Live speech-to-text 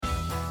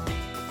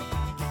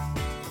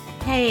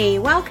Hey,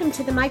 welcome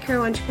to the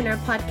Micro Entrepreneur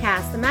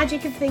Podcast, the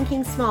magic of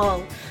thinking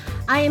small.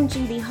 I am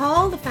Julie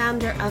Hall, the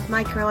founder of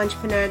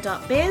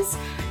microentrepreneur.biz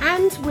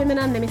and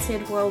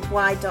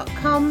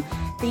womenunlimitedworldwide.com,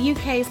 the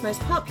UK's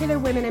most popular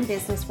women in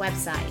business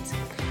website.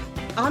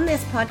 On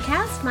this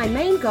podcast, my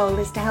main goal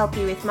is to help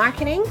you with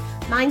marketing,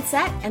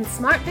 mindset, and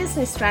smart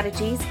business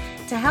strategies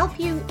to help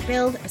you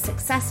build a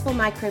successful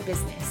micro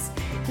business.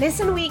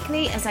 Listen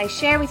weekly as I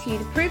share with you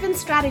the proven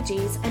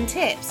strategies and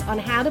tips on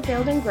how to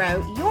build and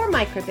grow your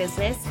micro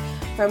business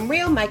from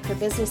real micro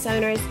business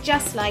owners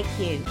just like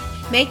you.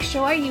 Make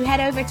sure you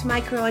head over to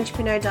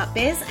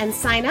microentrepreneur.biz and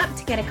sign up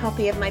to get a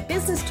copy of my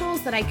business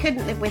tools that I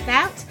couldn't live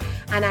without,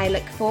 and I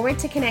look forward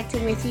to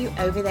connecting with you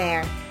over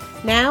there.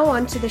 Now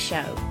on to the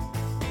show.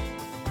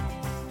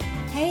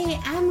 Hey,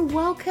 and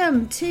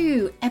welcome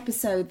to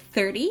episode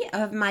 30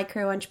 of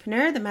Micro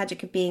Entrepreneur, the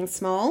magic of being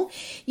small.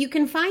 You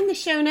can find the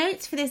show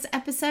notes for this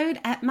episode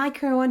at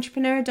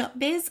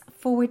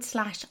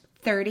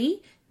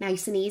microentrepreneur.biz/30.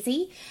 Nice and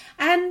easy.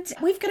 And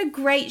we've got a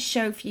great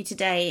show for you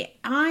today.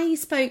 I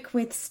spoke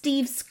with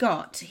Steve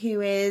Scott,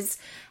 who is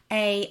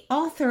an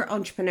author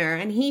entrepreneur,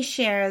 and he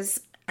shares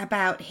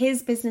about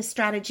his business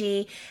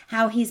strategy,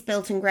 how he's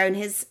built and grown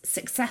his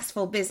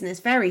successful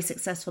business, very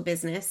successful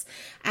business,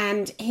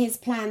 and his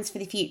plans for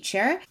the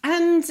future.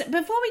 And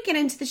before we get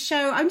into the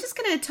show, I'm just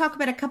going to talk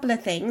about a couple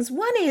of things.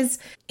 One is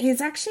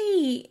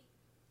actually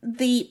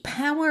the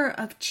power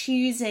of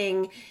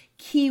choosing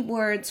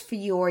keywords for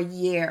your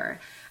year.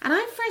 And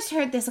I first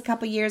heard this a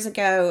couple of years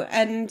ago,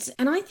 and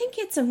I think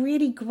it's a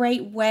really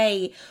great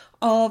way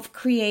of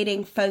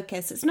creating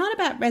focus. It's not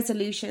about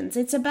resolutions.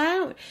 It's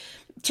about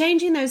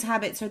changing those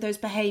habits or those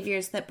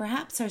behaviors that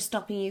perhaps are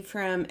stopping you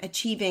from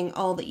achieving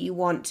all that you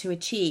want to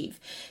achieve.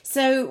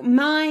 So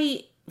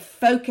my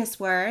focus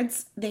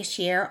words this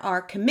year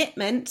are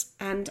commitment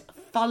and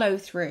follow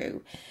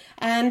through.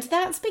 And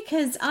that's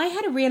because I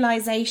had a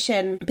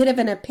realization, a bit of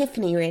an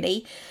epiphany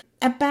really,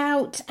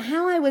 about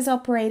how I was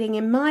operating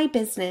in my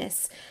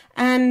business.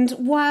 And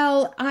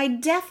while I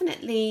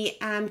definitely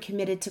am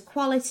committed to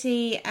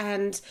quality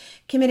and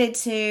committed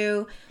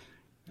to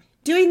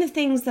doing the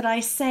things that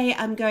I say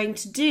I'm going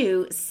to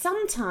do,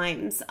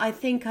 sometimes I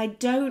think I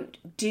don't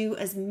do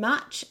as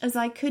much as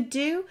I could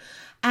do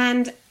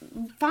and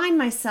find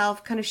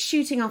myself kind of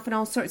shooting off in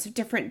all sorts of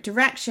different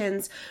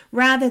directions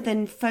rather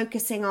than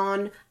focusing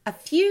on a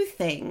few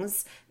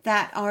things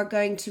that are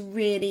going to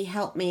really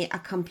help me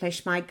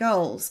accomplish my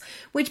goals.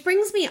 Which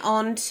brings me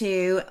on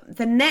to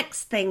the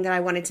next thing that I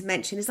wanted to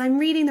mention is I'm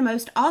reading the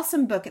most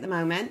awesome book at the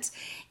moment.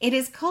 It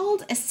is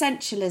called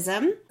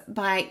Essentialism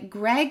by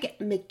Greg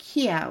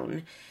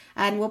McKeown,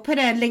 and we'll put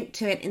a link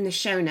to it in the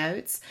show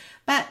notes.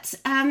 But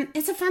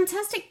it's a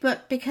fantastic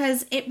book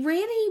because it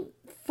really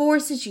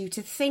forces you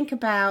to think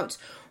about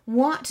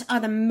what are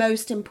the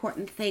most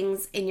important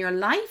things in your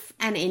life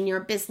and in your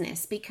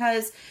business,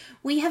 because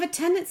we have a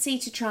tendency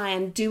to try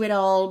and do it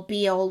all,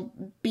 be all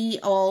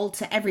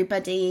to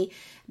everybody,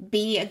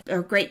 be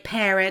a great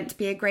parent,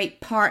 be a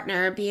great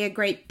partner, be a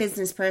great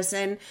business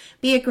person,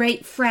 be a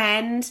great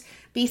friend,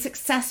 be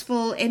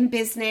successful in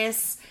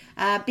business,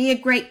 be a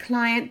great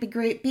client,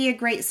 be a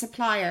great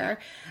supplier.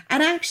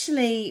 And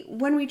actually,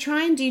 when we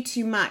try and do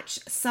too much,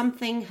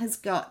 something has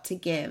got to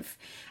give.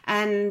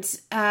 And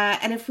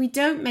if we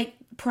don't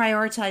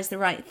prioritize the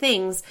right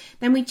things,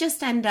 then we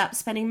just end up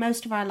spending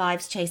most of our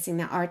lives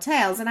chasing our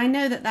tails. And I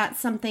know that that's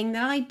something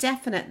that I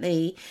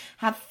definitely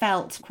have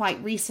felt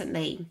quite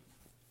recently.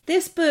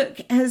 This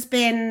book has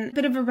been a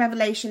bit of a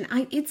revelation.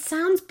 It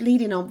sounds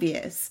bleeding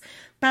obvious,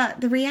 but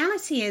the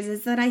reality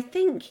is that I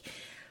think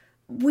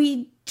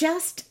we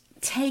just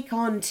take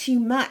on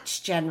too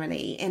much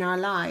generally in our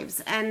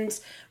lives. And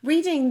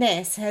reading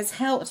this has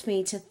helped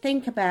me to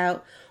think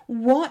about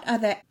what are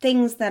the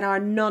things that are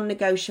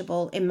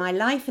non-negotiable in my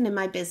life and in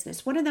my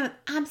business? What are the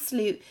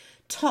absolute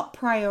top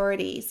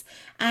priorities?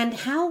 And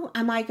how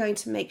am I going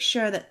to make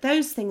sure that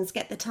those things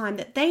get the time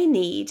that they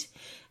need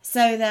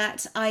so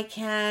that I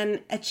can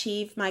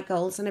achieve my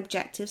goals and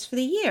objectives for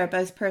the year,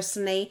 both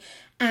personally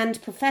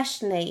and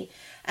professionally?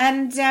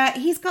 And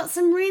he's got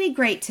some really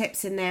great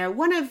tips in there.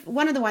 One of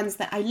the ones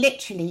that I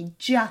literally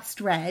just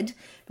read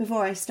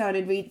before I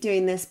started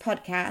doing this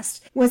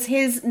podcast was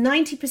his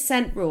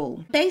 90%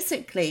 rule.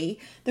 Basically,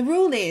 the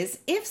rule is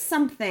if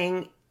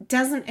something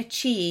doesn't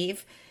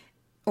achieve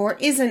or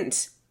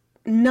isn't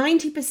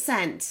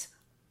 90%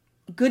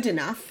 good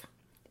enough,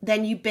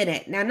 then you bin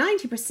it. Now,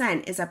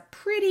 90% is a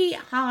pretty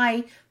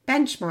high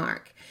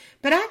benchmark,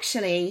 but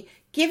actually,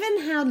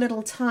 given how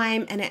little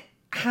time and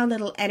how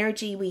little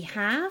energy we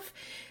have,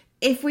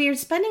 if we are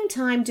spending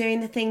time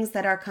doing the things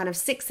that are kind of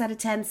 6 out of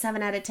 10,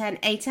 7 out of 10,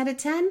 8 out of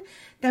 10,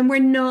 then we're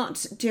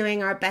not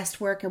doing our best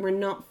work and we're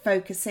not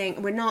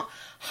focusing, we're not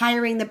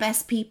hiring the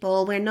best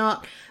people, we're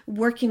not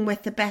working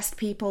with the best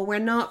people, we're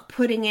not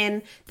putting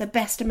in the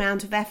best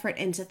amount of effort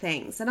into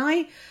things. And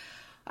I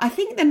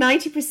think the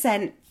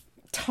 90%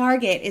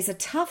 target is a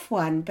tough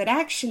one, but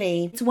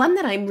actually it's one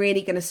that I'm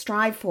really going to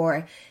strive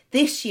for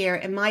this year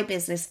in my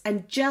business,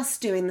 and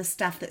just doing the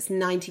stuff that's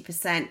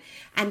 90%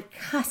 and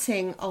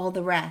cutting all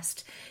the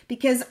rest.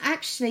 Because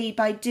actually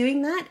by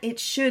doing that, it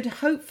should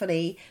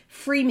hopefully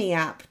free me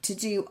up to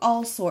do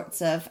all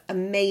sorts of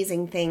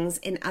amazing things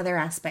in other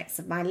aspects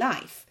of my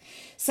life.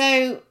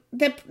 So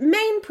the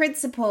main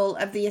principle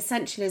of the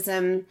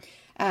essentialism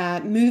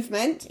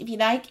movement, if you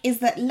like, is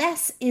that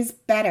less is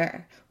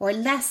better, or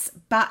less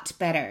but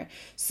better.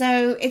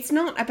 So it's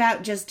not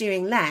about just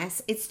doing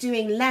less, it's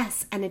doing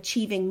less and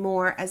achieving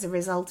more as a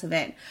result of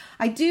it.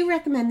 I do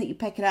recommend that you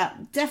pick it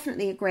up.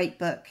 Definitely a great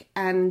book,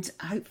 and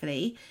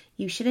hopefully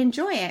you should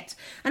enjoy it.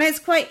 And it's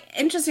quite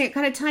interesting. It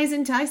kind of ties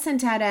into, I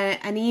sent out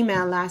an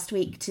email last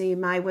week to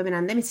my Women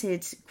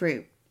Unlimited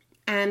group,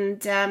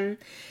 and in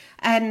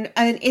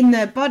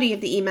the body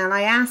of the email,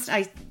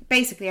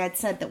 I'd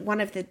said that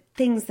one of the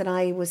things that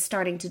I was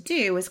starting to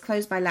do was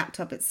close my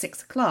laptop at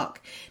 6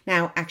 o'clock.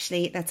 Now,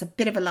 actually, that's a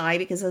bit of a lie,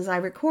 because as I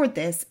record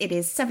this, it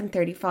is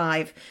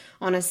 7:35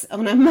 on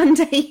a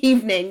Monday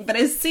evening. But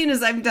as soon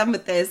as I'm done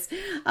with this,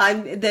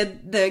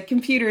 the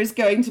computer is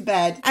going to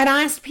bed. And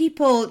I asked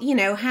people,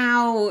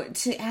 how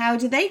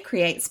do they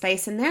create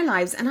space in their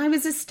lives? And I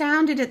was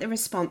astounded at the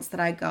response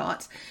that I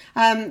got.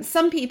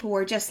 Some people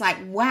were just like,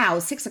 "Wow,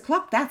 6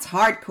 o'clock, that's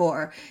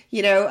hardcore,"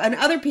 and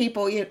other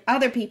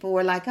people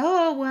were like,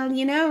 "Oh, well,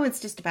 it's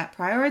just about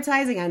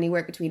prioritizing. I only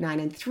work between 9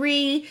 and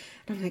 3.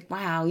 And I'm like,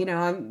 wow,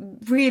 I'm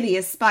really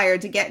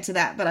aspired to get to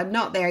that, but I'm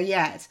not there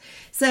yet.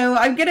 So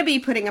I'm going to be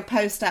putting a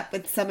post up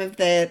with some of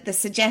the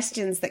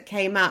suggestions that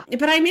came up.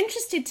 But I'm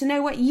interested to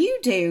know what you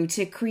do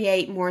to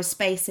create more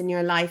space in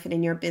your life and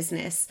in your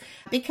business,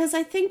 because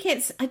I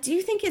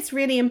do think it's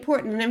really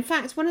important. And in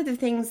fact, one of the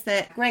things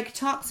that Greg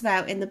talks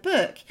about in the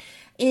book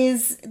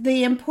is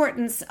the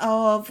importance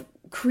of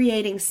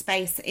creating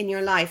space in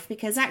your life,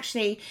 because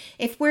actually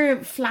if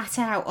we're flat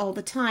out all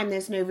the time,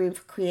 there's no room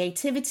for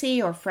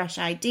creativity or fresh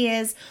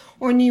ideas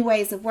or new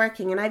ways of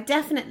working. And I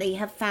definitely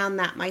have found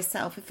that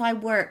myself. If I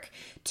work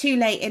too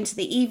late into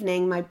the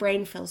evening, my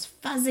brain feels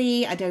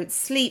fuzzy, I don't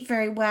sleep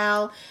very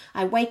well,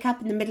 I wake up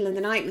in the middle of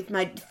the night with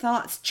my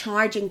thoughts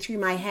charging through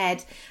my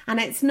head, and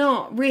it's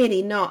not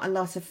a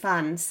lot of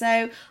fun.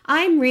 So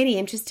I'm really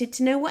interested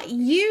to know what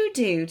you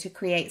do to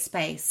create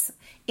space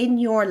in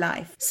your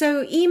life.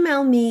 So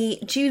email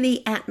me,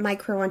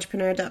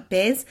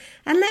 julie@microentrepreneur.biz,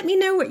 and let me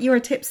know what your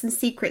tips and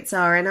secrets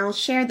are, and I'll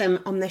share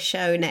them on the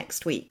show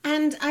next week.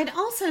 And I'd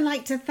also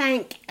like to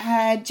thank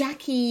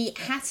Jackie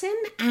Hatton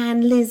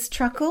and Liz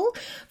Truckle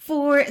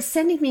for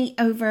sending me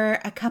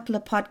over a couple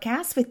of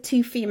podcasts with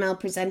 2 female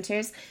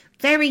presenters.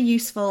 Very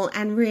useful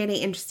and really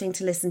interesting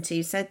to listen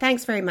to. So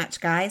thanks very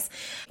much, guys.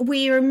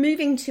 We are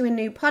moving to a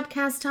new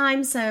podcast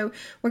time, so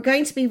we're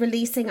going to be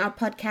releasing our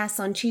podcasts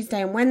on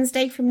Tuesday and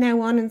Wednesday from now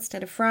on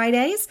instead of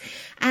Fridays.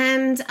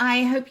 And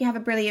I hope you have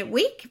a brilliant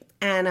week,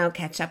 and I'll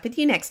catch up with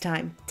you next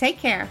time. Take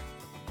care.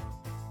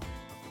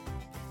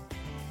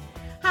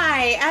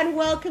 Hi, and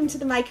welcome to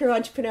the Micro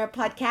Entrepreneur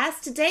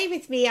Podcast. Today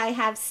with me, I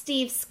have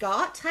Steve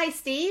Scott. Hi,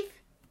 Steve.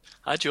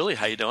 Hi, Julie.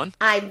 How you doing?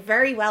 I'm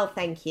very well,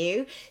 thank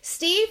you.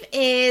 Steve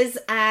is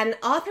an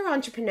author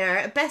entrepreneur,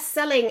 a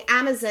best-selling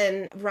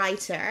Amazon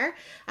writer.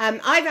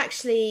 I've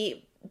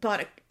actually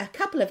bought a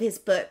couple of his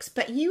books,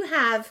 but you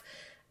have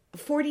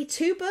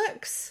 42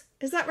 books.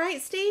 Is that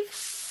right, Steve?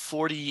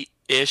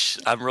 40-ish.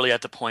 I'm really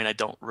at the point I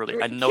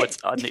know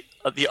it's on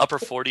the upper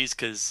 40s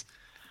because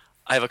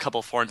I have a couple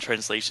of foreign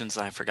translations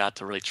and I forgot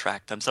to really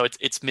track them. So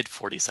it's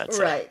mid-40s, I'd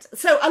say. Right.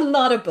 So a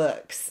lot of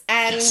books.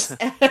 And yes.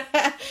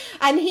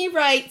 and he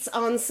writes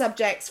on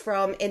subjects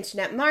from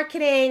internet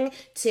marketing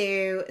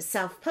to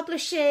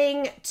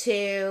self-publishing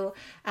to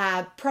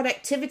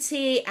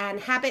productivity and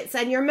habits.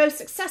 And your most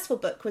successful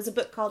book was a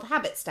book called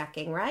Habit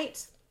Stacking,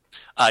 right?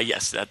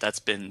 Yes, that's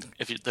been,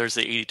 there's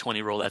the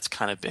 80-20 rule, that's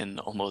kind of been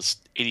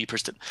almost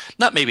 80%,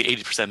 not maybe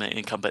 80% of my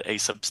income, but a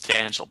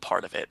substantial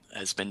part of it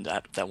has been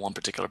that one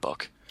particular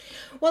book.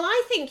 Well,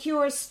 I think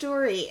your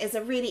story is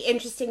a really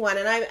interesting one,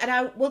 and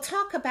I will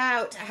talk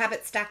about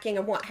habit stacking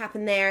and what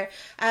happened there.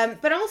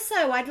 But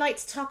also, I'd like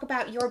to talk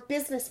about your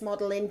business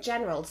model in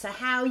general, so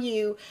how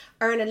you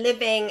earn a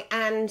living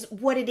and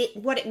what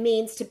it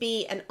means to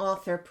be an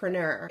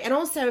authorpreneur. And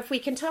also, if we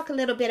can talk a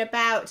little bit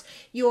about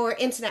your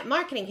internet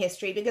marketing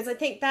history, because I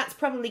think that's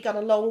probably gone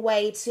a long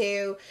way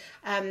to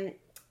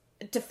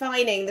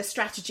defining the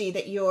strategy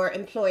that you're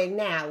employing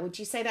now. Would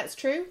you say that's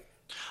true?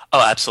 Oh,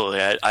 absolutely.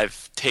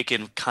 I've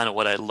taken kind of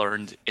what I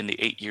learned in the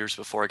 8 years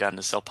before I got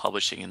into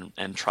self-publishing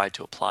and tried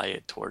to apply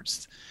it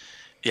towards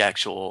the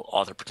actual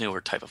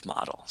authorpreneur type of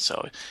model.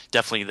 So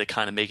definitely the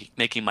kind of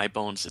making my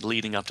bones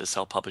leading up to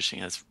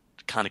self-publishing has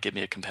kind of given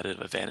me a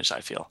competitive advantage,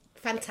 I feel.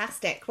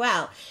 Fantastic.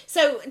 Well,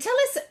 so tell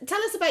us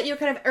about your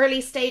kind of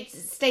early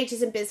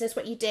stages in business,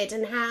 what you did,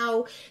 and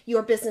how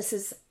your business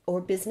has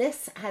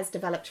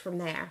developed from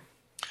there.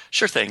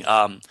 Sure thing.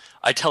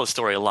 I tell a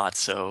story a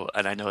lot,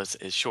 and I know it's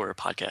a shorter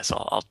podcast,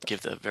 so I'll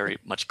give the very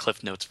much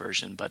Cliff Notes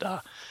version. But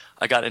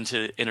I got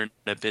into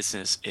internet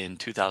business in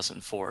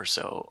 2004,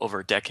 so over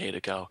a decade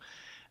ago.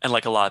 And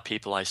like a lot of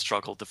people, I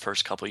struggled the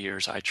first couple of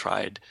years. I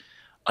tried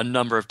a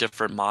number of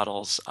different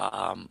models.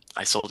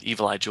 I sold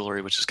Evil Eye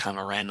Jewelry, which is kind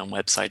of a random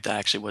website that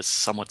actually was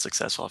somewhat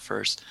successful at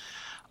first.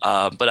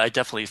 But I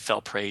definitely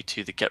fell prey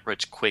to the get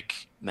rich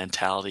quick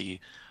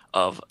mentality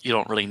of you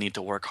don't really need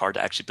to work hard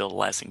to actually build a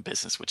lasting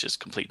business, which is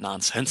complete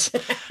nonsense.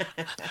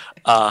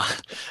 Uh,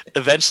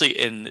 Eventually,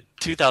 in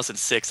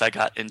 2006, I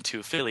got into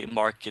affiliate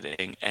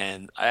marketing,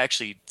 and I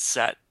actually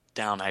sat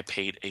down. I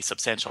paid a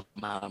substantial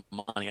amount of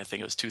money. I think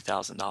it was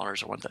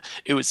 $2,000 or one thing.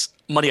 It was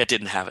money I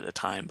didn't have at the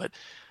time, but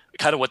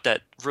kind of what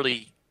that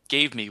really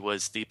gave me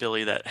was the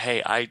ability that,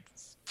 hey, I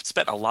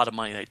spent a lot of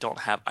money that I don't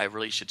have. I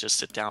really should just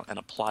sit down and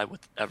apply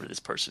whatever this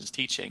person's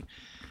teaching.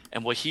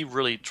 And what he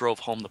really drove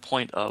home the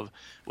point of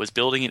was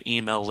building an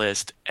email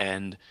list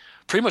and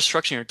pretty much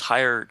structuring your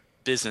entire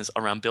business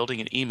around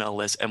building an email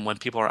list. And when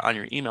people are on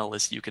your email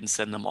list, you can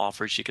send them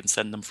offers, you can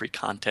send them free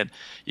content,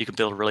 you can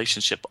build a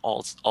relationship.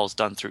 All's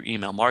done through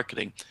email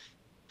marketing.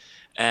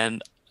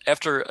 And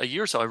after a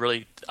year or so,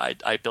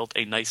 I built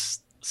a nice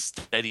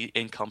steady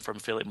income from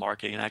affiliate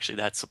marketing, and actually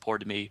that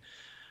supported me.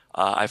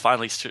 I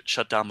finally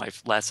shut down my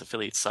last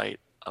affiliate site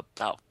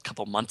about a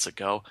couple months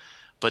ago,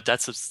 but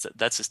that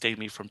sustained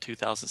me from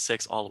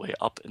 2006 all the way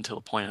up until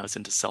the point I was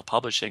into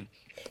self-publishing.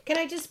 Can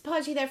I just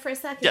pause you there for a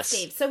second, Yes,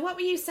 Steve? So what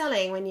were you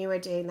selling when you were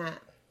doing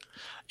that?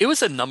 it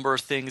was a number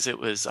of things. It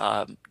was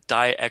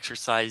diet,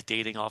 exercise,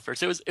 dating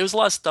offers. It was a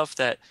lot of stuff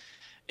that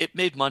it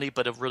made money,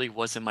 but it really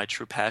wasn't my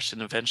true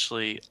passion.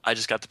 Eventually, I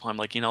just got to the point I'm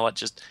like, you know what,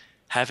 just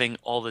having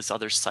all these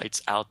other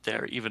sites out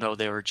there, even though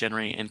they were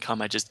generating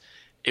income,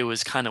 it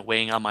was kind of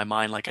weighing on my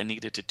mind. Like I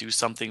needed to do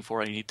something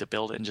for it. I need to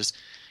build it, and just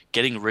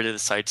getting rid of the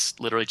sites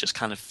literally just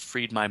kind of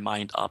freed my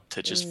mind up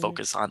to just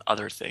focus on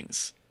other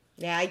things.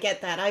 Yeah, I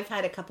get that. I've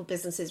had a couple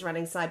businesses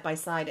running side by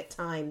side at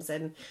times,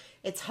 and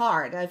it's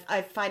hard.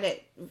 I find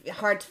it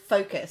hard to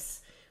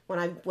focus when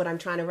I'm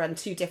trying to run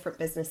two different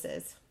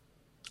businesses.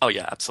 Oh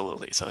yeah,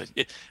 absolutely. So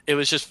it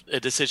was just a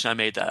decision I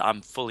made that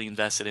I'm fully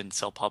invested in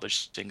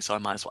self-publishing, so I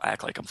might as well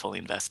act like I'm fully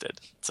invested.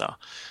 So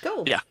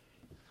Cool. yeah.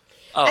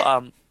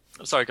 Oh,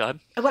 sorry, go ahead.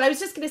 Well, I was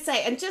just going to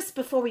say, and just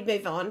before we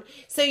move on,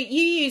 so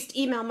you used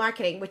email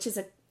marketing, which is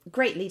a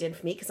great lead in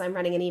for me because I'm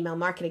running an email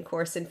marketing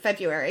course in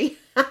February.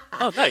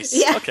 Oh, nice.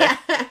 Yeah. Okay.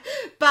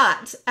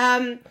 But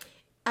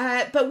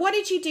what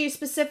did you do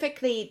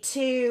specifically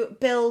to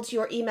build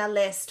your email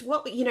list?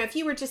 What, if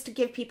you were just to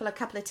give people a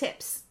couple of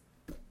tips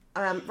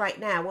right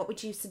now, what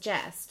would you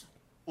suggest?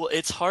 Well,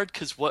 it's hard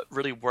because what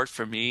really worked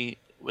for me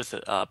with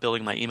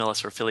building my email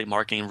list for affiliate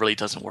marketing really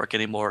doesn't work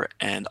anymore.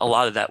 And a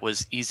lot of that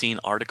was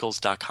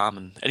ezinearticles.com.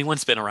 And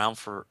anyone's been around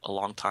for a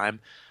long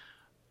time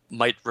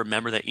might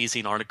remember that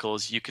Ezine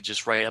Articles, you could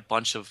just write a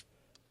bunch of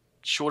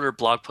shorter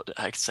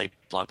I could say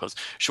blog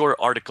posts, shorter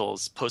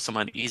articles, post them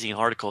on Ezine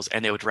Articles,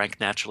 and they would rank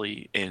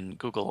naturally in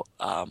Google,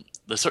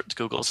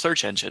 Google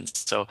search engines.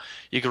 So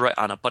you could write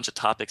on a bunch of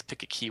topics,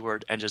 pick a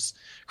keyword, and just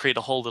create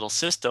a whole little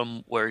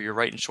system where you're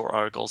writing short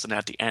articles, and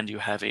at the end you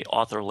have a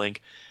author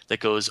link that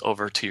goes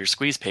over to your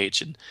squeeze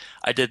page. And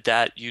I did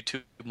that.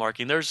 YouTube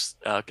marketing. There's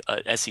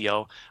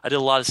SEO. I did a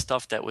lot of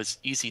stuff that was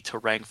easy to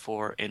rank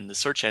for in the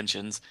search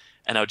engines,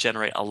 and I would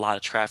generate a lot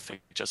of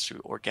traffic just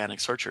through organic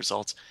search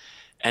results.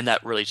 And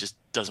that really just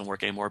doesn't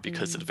work anymore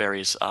because of the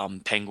various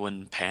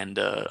penguin,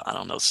 panda, I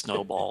don't know,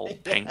 snowball,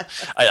 Yeah.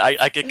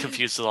 I get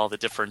confused with all the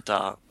different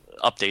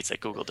updates that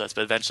Google does.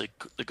 But eventually,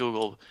 the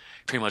Google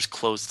pretty much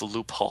closed the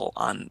loophole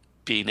on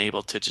being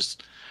able to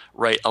just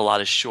write a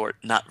lot of short,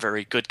 not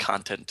very good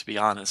content, to be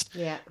honest,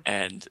 Yeah.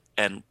 and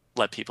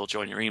let people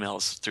join your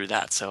emails through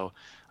that. So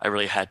I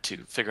really had to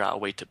figure out a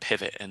way to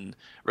pivot, and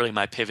really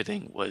my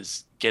pivoting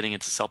was getting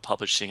into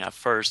self-publishing at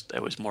first.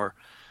 It was more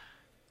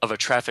of a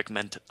traffic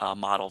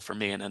model for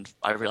me, and then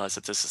I realized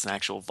that this is an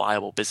actual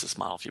viable business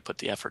model if you put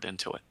the effort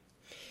into it.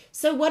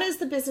 So what does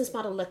the business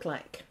model look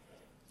like?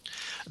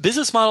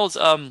 Business models,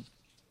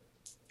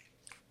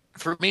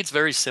 for me, it's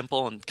very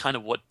simple, and kind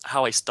of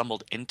how I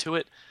stumbled into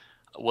it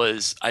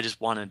was I just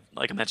wanted,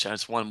 like I mentioned, I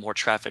just wanted more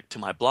traffic to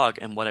my blog,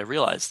 and what I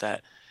realized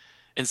that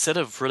instead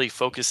of really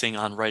focusing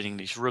on writing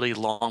these really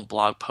long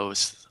blog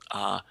posts,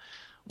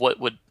 what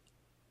would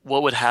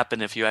what would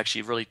happen if you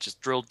actually really just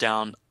drilled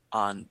down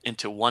on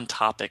into one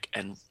topic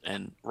and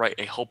write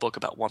a whole book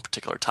about one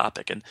particular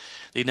topic. And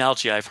the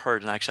analogy I've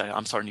heard, and actually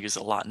I'm starting to use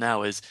it a lot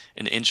now, is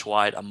an inch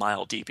wide, a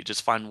mile deep. You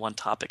just find one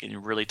topic and you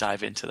really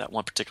dive into that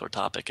one particular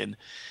topic and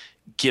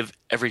give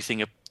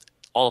everything,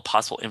 all the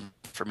possible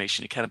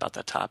information you can about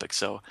that topic.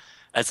 So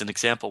as an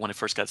example, when I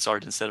first got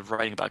started, instead of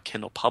writing about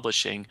Kindle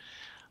publishing,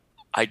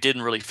 I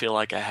didn't really feel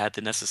like I had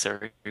the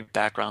necessary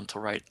background to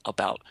write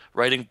about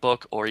writing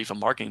book or even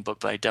marketing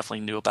book, but I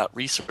definitely knew about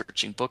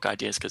researching book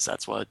ideas because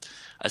that's what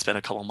I spent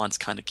a couple of months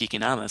kind of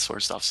geeking out on that sort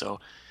of stuff. So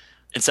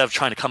instead of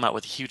trying to come out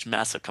with a huge,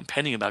 massive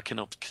compendium about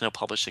Kindle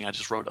publishing, I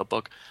just wrote a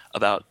book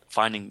about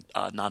finding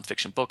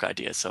nonfiction book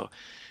ideas. So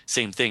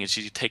same thing is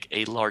you take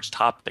a large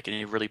topic and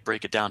you really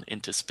break it down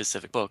into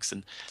specific books.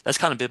 And that's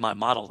kind of been my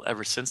model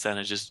ever since then,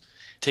 is just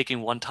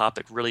taking one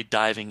topic, really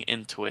diving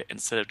into it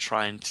instead of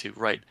trying to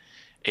write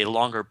a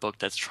longer book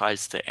that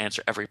tries to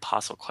answer every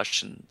possible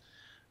question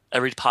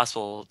every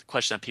possible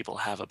question that people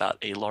have about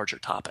a larger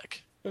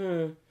topic.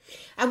 Mm.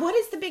 And what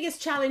is the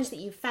biggest challenge that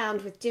you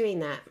found with doing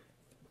that?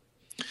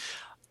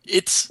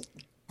 It's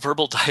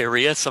verbal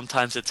diarrhea.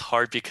 Sometimes it's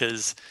hard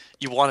because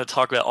you want to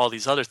talk about all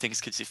these other things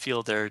because you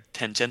feel they're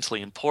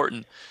tangentially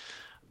important,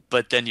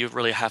 but then you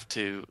really have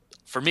to.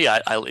 For me,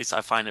 at least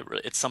I find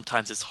it's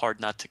sometimes it's hard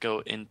not to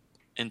go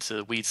into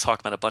the weeds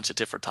talking about a bunch of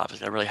different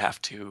topics. I really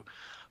have to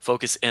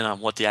focus in on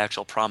what the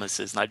actual promise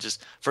is, and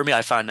for me,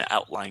 I find that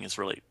outlining has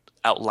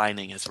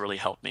really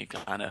helped me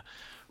kind of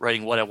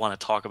writing what I want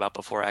to talk about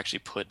before I actually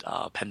put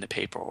pen to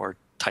paper or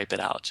type it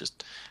out.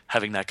 Just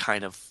having that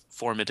kind of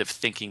formative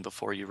thinking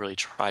before you really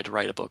try to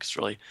write a book has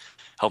really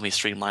helped me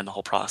streamline the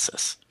whole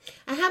process.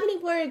 And how many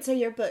words are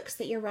your books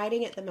that you're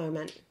writing at the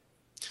moment?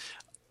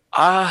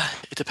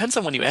 It depends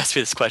on when you ask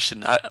me this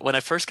question. When I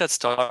first got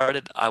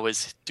started, I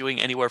was doing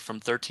anywhere from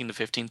 13 to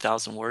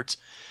 15,000 words.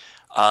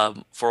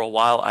 For a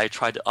while, I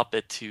tried to up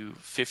it to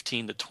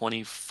 15 to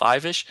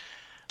 25-ish.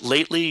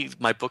 Lately,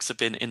 my books have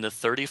been in the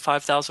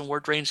 35,000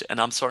 word range,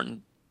 and I'm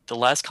starting the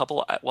last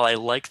couple, while I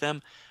like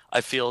them, I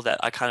feel that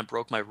I kind of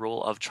broke my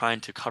rule of trying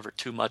to cover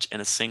too much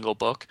in a single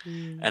book.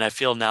 Mm. And I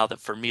feel now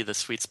that for me, the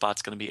sweet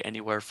spot's going to be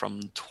anywhere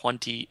from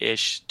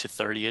 20-ish to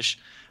 30-ish.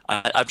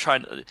 I'm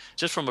trying to,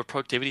 just from a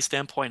productivity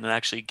standpoint and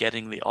actually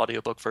getting the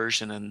audiobook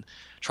version and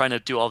trying to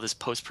do all this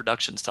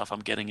post-production stuff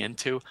I'm getting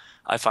into,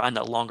 I find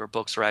that longer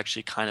books are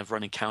actually kind of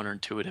running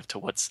counterintuitive to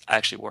what's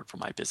actually worked for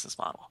my business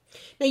model.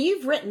 Now,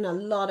 you've written a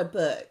lot of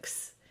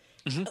books.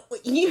 Hmm.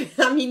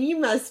 You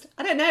must,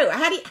 I don't know,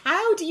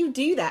 how do you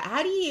do that?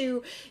 How do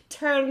you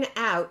turn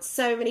out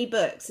so many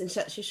books in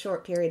such a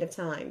short period of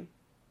time?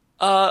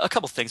 A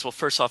couple things. Well,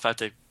 first off, I have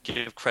to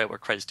give credit where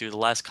credit's due. The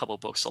last couple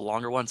of books, the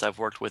longer ones, I've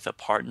worked with a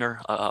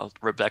partner,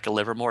 Rebecca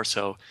Livermore.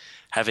 So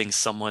having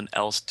someone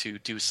else to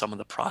do some of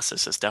the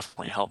process has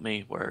definitely helped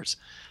me. Whereas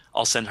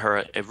I'll send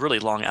her a really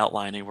long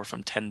outline, anywhere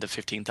from 10 to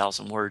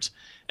 15,000 words,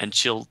 and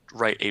she'll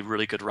write a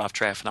really good rough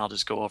draft, and I'll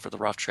just go over the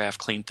rough draft,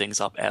 clean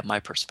things up, add my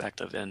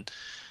perspective, and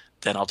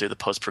then I'll do the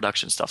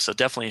post-production stuff. So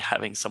definitely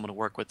having someone to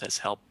work with has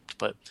helped.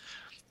 But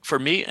for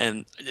me,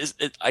 and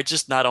I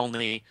just not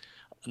only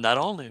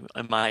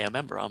am I a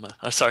member,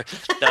 sorry,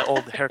 that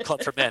old hair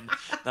club for men.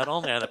 Not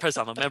only am I the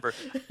president, I'm a member,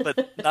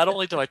 but not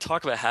only do I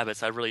talk about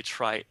habits, I really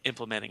try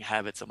implementing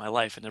habits in my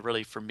life. And it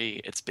really, for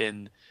me, it's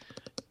been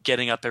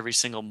getting up every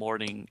single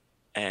morning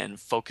and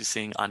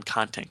focusing on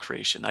content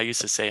creation. I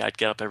used to say I'd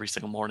get up every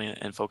single morning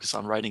and focus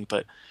on writing,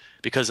 but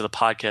because of the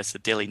podcast, the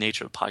daily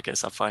nature of the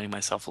podcast, I'm finding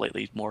myself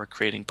lately more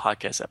creating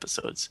podcast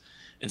episodes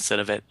instead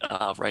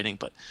of writing,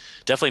 but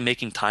definitely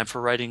making time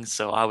for writing.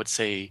 So I would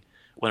say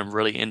when I'm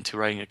really into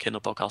writing a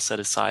Kindle book, I'll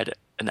set aside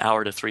an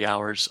hour to 3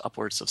 hours,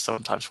 upwards of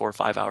sometimes 4 or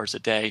 5 hours a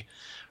day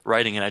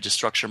writing, and I just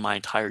structure my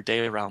entire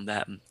day around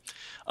that. And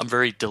I'm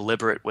very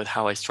deliberate with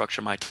how I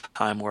structure my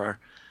time, where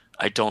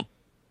I don't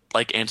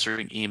like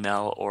answering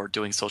email or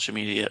doing social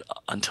media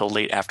until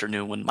late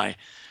afternoon when my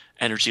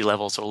energy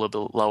levels are a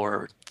little bit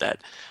lower, that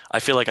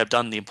I feel like I've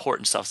done the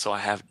important stuff. So I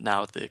have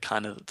now the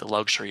kind of the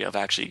luxury of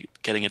actually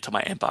getting into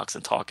my inbox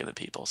and talking to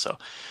people. So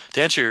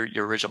to answer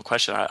your original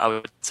question, I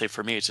would say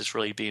for me, it's just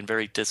really being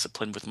very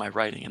disciplined with my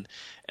writing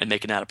and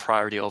making that a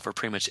priority over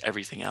pretty much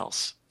everything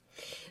else.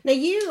 Now,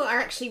 you are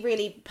actually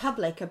really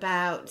public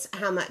about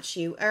how much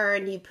you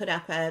earn. You put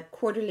up a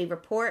quarterly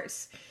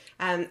report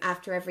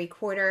after every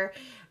quarter.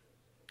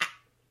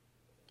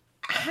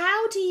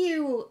 How do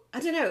you, I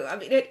don't know, I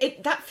mean,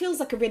 that feels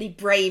like a really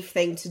brave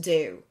thing to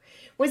do.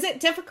 Was it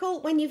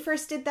difficult when you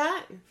first did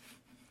that?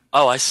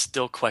 Oh, I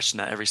still question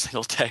that every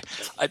single day.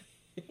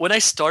 When I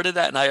started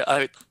that,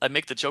 and I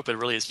make the joke, but it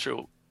really is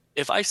true.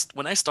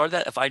 When I started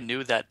that, if I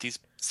knew that these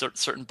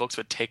certain books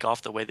would take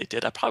off the way they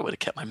did, I probably would have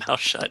kept my mouth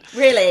shut.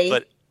 Really?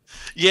 But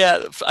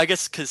yeah, I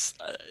guess because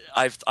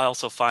I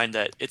also find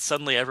that it's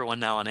suddenly everyone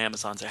now on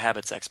Amazon's a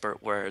habits expert,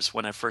 whereas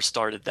when I first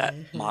started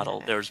that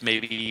model, there was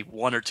maybe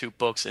one or two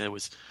books, and it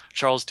was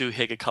Charles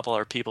Duhigg, a couple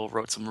other people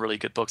wrote some really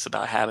good books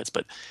about habits,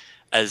 but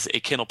as a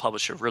Kindle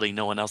publisher, really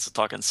no one else is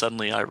talking.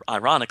 Suddenly,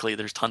 ironically,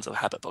 there's tons of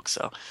habit books.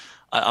 So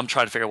I'm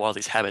trying to figure out where all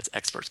these habits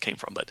experts came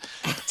from. But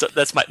so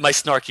that's my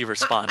snarky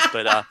response.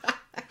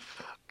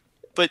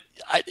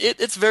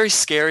 It's very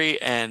scary,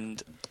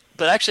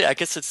 but actually, I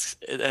guess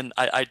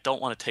I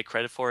don't want to take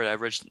credit for it.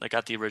 I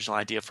got the original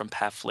idea from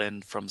Pat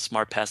Flynn from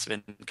Smart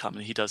Passive Income,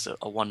 and he does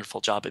a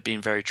wonderful job at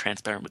being very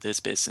transparent with his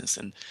business.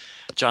 And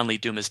John Lee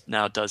Dumas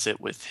now does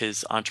it with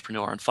his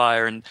Entrepreneur on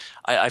Fire. And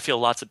I feel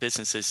lots of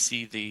businesses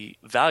see the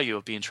value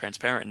of being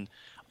transparent. And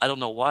I don't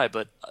know why,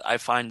 but I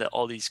find that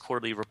all these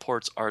quarterly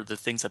reports are the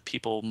things that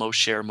people most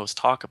share, most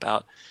talk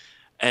about.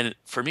 And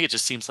for me, it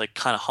just seems like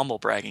kind of humble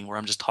bragging, where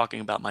I'm just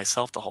talking about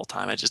myself the whole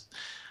time.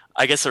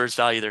 I guess there's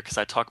value there because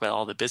I talk about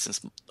all the business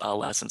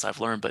lessons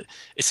I've learned, but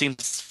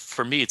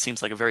for me, it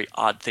seems like a very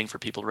odd thing for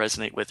people to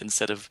resonate with,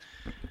 instead of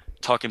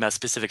talking about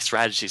specific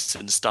strategies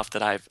and stuff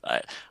that I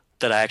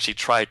actually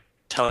tried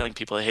telling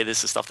people, hey,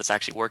 this is stuff that's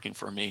actually working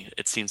for me.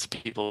 It seems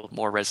people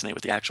more resonate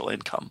with the actual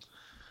income.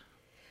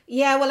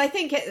 Yeah, well, I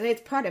think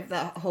it's part of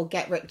the whole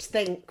get rich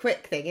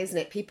quick thing, isn't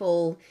it?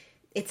 People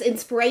it's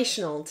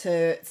inspirational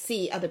to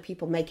see other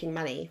people making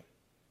money.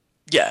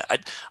 Yeah,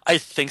 I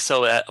think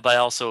so,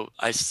 but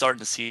I starting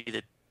to see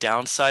the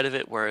downside of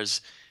it,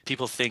 whereas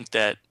people think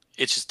that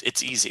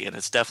it's easy, and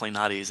it's definitely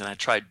not easy. And I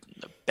tried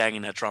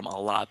banging that drum a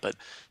lot, but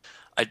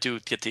I do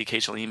get the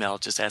occasional email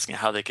just asking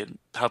how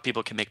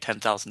people can make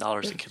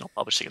 $10,000 in Kindle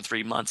publishing in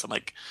 3 months. I'm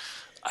like,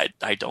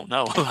 I don't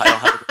know. I don't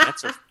have a good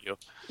answer for you.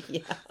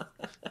 Yeah.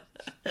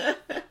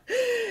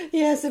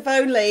 Yes, if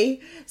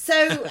only. So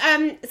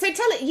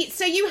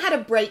you had a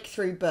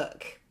breakthrough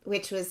book,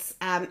 which was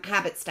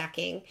Habit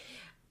Stacking.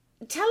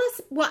 Tell us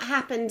what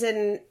happened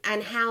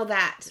and how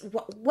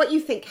what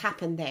you think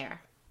happened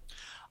there.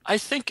 I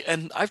think,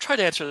 and I've tried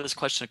to answer this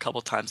question a couple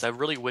of times. I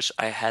really wish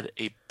I had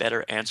a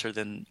better answer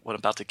than what I'm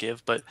about to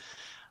give, but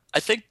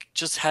I think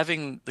just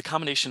having the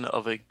combination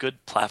of a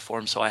good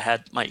platform. So I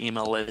had my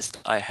email list,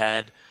 I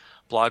had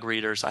blog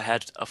readers, I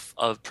had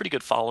a pretty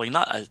good following,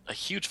 not a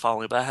huge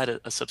following, but I had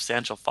a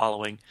substantial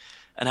following,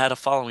 and I had a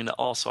following that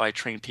also I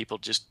trained people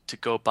just to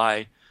go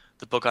buy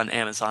the book on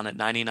Amazon at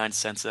 99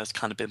 cents. That's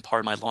kind of been part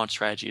of my launch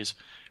strategy, is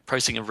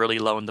pricing it really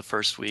low in the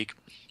first week,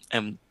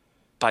 and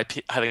by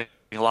having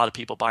a lot of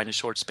people buying in a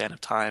short span of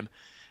time,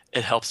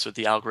 it helps with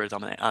the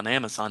algorithm on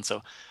Amazon.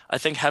 So I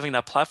think having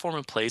that platform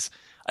in place,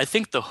 I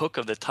think the hook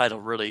of the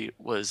title really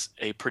was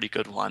a pretty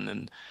good one.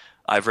 And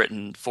I've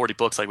written 40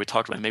 books like we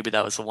talked about. Maybe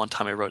that was the one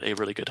time I wrote a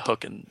really good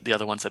hook, and the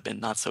other ones have been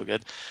not so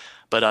good.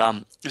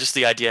 But just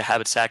the idea of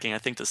habit stacking, I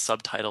think the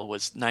subtitle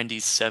was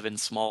 97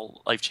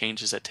 small life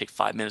changes that take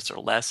 5 minutes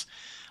or less.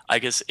 I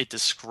guess it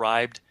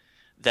described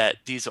that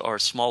these are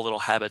small little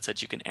habits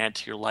that you can add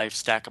to your life,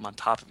 stack them on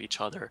top of each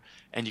other,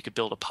 and you could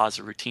build a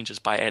positive routine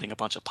just by adding a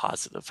bunch of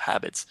positive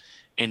habits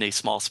in a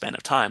small span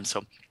of time.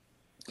 So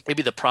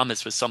maybe the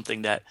promise was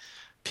something that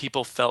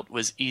people felt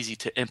was easy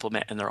to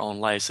implement in their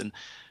own lives. And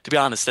to be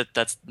honest,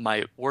 that's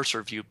my worst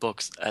reviewed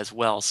books as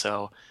well.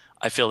 So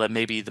I feel that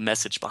maybe the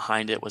message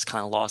behind it was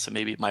kind of lost, and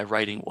maybe my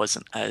writing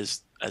wasn't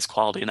as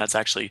quality. And that's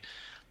actually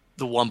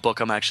the one book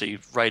I'm actually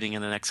writing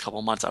in the next couple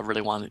of months. I really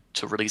wanted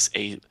to release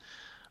a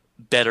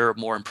better,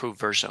 more improved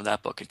version of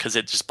that book, because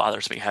it just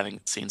bothers me having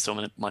seen so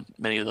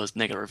many of those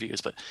negative reviews.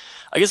 But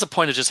I guess the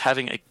point is just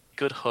having a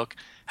good hook,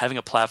 having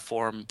a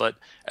platform, but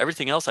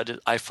everything else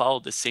I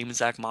followed the same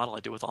exact model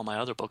I do with all my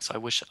other books. I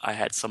wish I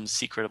had some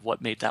secret of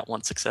what made that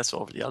one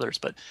successful over the others.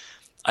 But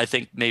I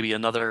think maybe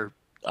another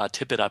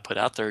tidbit I put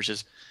out there is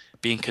just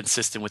being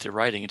consistent with your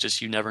writing. It's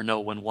just, you never know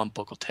when one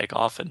book will take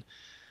off. And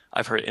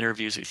I've heard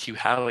interviews with Hugh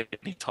Howey,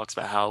 and he talks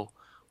about how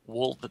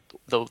Wool,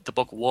 the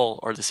book Wool,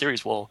 or the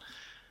series Wool,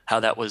 how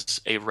that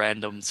was a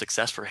random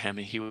success for him.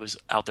 And he was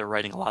out there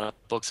writing a lot of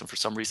books, and for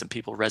some reason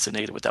people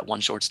resonated with that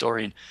one short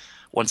story. And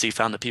once he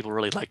found that people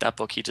really liked that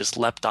book, he just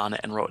leapt on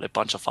it and wrote a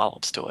bunch of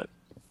follow-ups to it.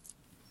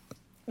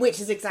 Which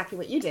is exactly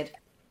what you did.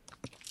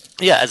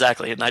 Yeah,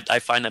 exactly. And I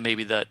find that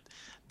maybe that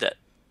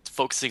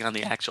focusing on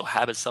the actual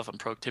habit stuff and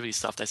productivity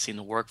stuff, that seemed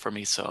to work for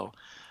me. So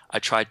I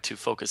tried to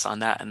focus on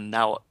that. And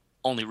now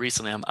only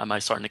recently am I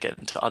starting to get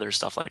into other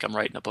stuff. Like I'm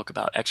writing a book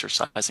about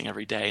exercising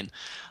every day, and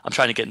I'm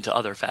trying to get into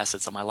other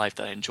facets of my life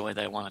that I enjoy,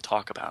 that I want to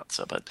talk about.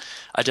 So, but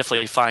I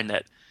definitely find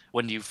that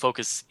when you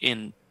focus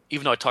in,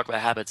 even though I talk about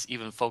habits,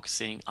 even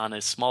focusing on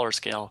a smaller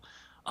scale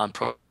on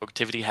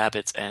productivity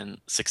habits and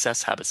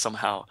success habits,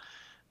 somehow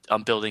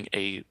I'm building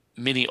a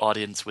mini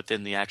audience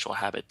within the actual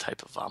habit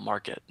type of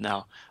market.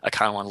 Now I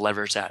kind of want to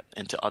leverage that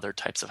into other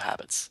types of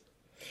habits.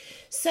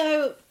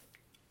 So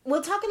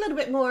we'll talk a little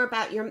bit more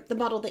about the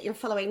model that you're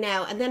following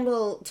now, and then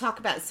we'll talk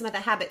about some of the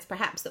habits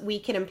perhaps that we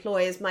can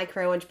employ as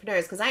micro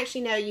entrepreneurs, because I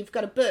actually know you've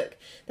got a book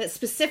that's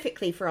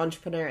specifically for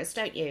entrepreneurs,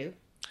 don't you?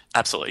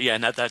 Absolutely. Yeah.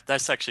 And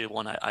that's actually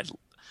one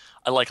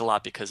I like a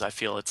lot, because I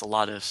feel it's a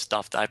lot of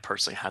stuff that I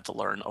personally had to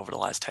learn over the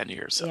last 10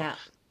 years. So yeah.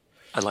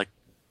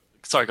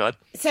 Sorry, go ahead.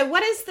 So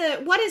what is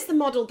the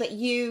model that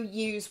you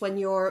use when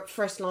you're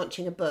first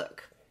launching a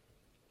book?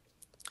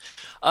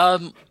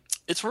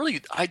 It's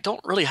really, I don't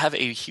really have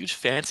a huge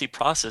fancy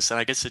process, and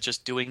I guess it's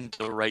just doing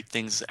the right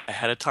things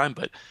ahead of time.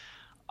 But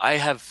I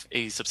have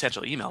a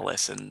substantial email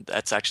list, and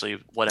that's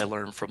actually what I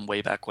learned from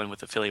way back when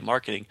with affiliate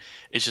marketing,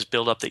 is just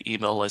build up the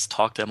email list,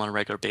 talk to them on a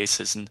regular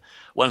basis. And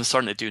what I'm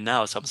starting to do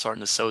now is I'm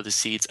starting to sow the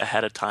seeds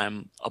ahead of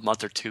time, a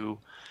month or two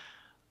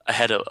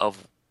ahead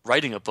of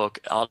writing a book.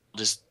 I'll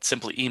just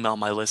simply email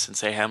my list and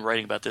say, hey, I'm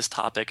writing about this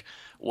topic.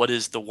 What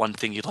is the one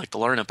thing you'd like to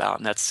learn about?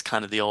 And that's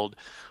kind of the old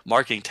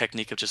marketing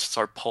technique of just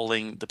start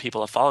polling the people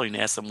that follow you and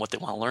ask them what they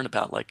want to learn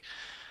about. Like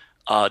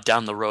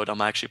down the road,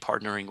 I'm actually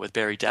partnering with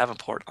Barry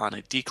Davenport on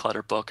a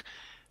declutter book.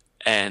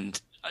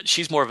 And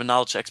she's more of a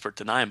knowledge expert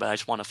than I am, but I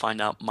just want to find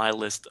out my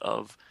list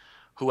of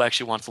who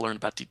actually wants to learn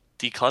about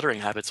decluttering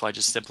habits. So I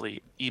just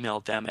simply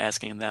emailed them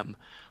asking them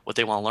what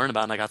they want to learn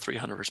about, and I got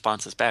 300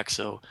 responses back.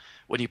 So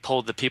when you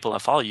poll the people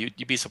that follow you,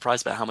 you'd be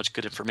surprised about how much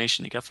good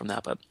information you get from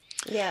that. But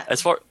yeah,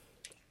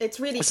 it's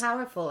really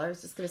powerful. I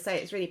was just going to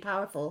say, it's really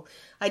powerful.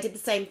 I did the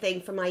same thing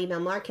for my email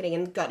marketing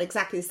and got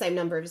exactly the same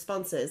number of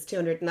responses,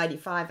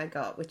 295 I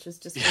got, which was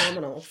just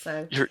phenomenal.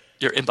 So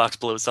your inbox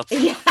blows up.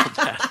 Yeah.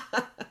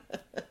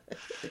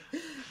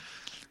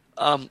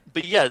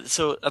 But yeah,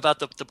 so about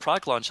the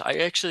product launch,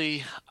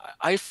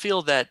 I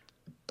feel that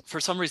for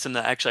some reason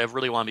that actually I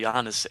really want to be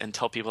honest and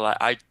tell people that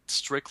I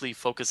strictly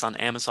focus on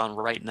Amazon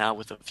right now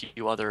with a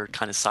few other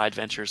kind of side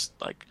ventures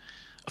like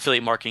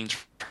affiliate marketing,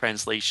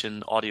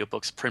 translation,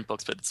 audiobooks, print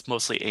books, but it's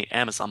mostly a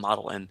Amazon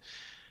model. And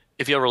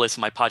if you ever listen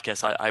to my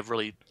podcast,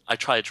 I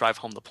try to drive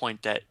home the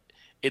point that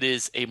it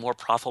is a more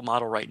profitable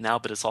model right now,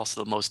 but it's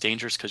also the most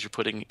dangerous because you're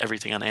putting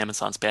everything on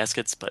Amazon's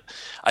baskets. But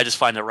I just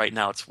find that right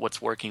now it's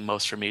what's working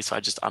most for me. So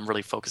I'm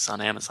really focused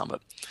on Amazon. But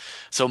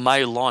so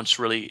my launch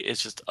really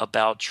is just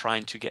about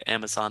trying to get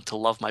Amazon to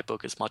love my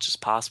book as much as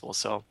possible.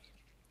 So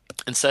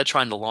instead of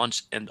trying to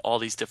launch in all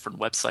these different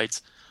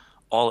websites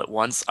all at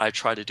once, I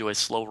try to do a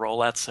slow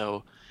rollout.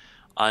 So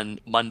on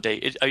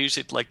Monday, I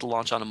usually like to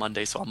launch on a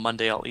Monday. So on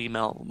Monday, I'll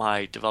email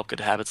my Develop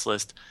Good Habits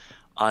list.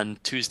 On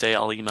Tuesday,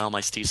 I'll email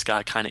my Steve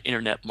Scott kind of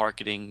internet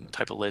marketing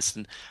type of list.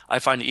 And I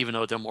find that even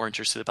though they're more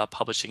interested about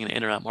publishing and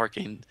internet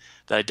marketing,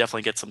 that I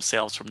definitely get some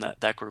sales from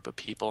that group of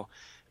people.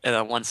 And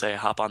on Wednesday, I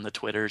hop on the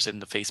Twitters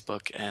and the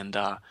Facebook and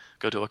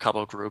go to a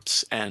couple of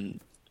groups and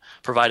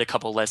provide a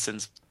couple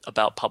lessons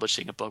about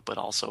publishing a book, but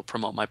also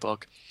promote my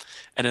book.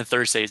 And then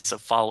Thursday, it's a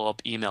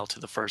follow-up email to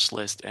the first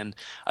list. And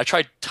I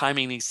tried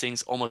timing these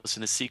things almost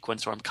in a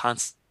sequence where I'm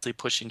constantly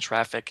pushing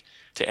traffic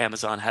to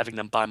Amazon, having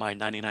them buy my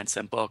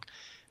 99-cent book.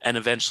 And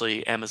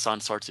eventually Amazon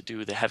starts to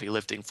do the heavy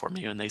lifting for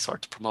me and they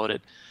start to promote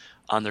it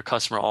on their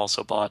customer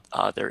also bought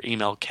their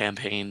email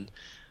campaign,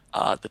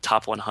 the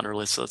top 100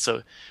 list.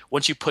 So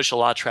once you push a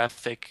lot of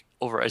traffic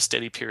over a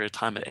steady period of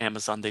time at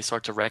Amazon, they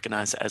start to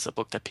recognize it as a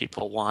book that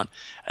people want,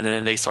 and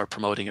then they start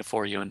promoting it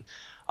for you. And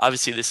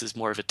obviously, this is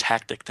more of a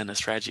tactic than a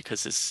strategy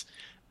because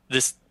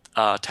this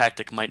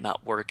tactic might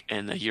not work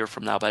in a year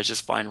from now, but I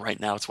just find right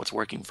now it's what's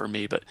working for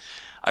me. But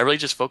I really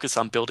just focus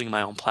on building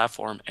my own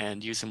platform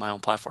and using my own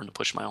platform to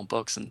push my own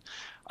books. And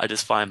I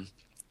just find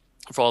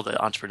for all the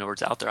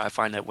entrepreneurs out there, I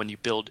find that when you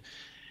build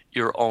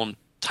your own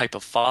type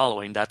of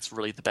following, that's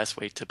really the best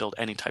way to build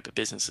any type of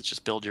business. It's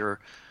just build your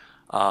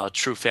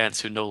true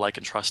fans who know, like,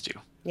 and trust you.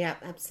 Yeah,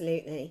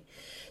 absolutely.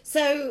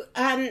 So,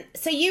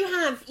 so you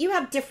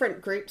have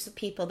different groups of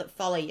people that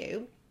follow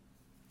you.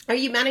 Are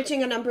you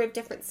managing a number of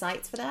different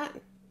sites for that?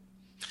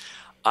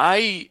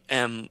 I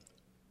am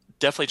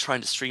definitely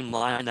trying to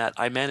streamline that.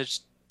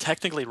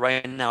 Technically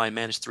right now, I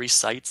manage 3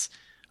 sites.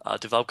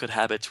 Develop Good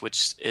Habits,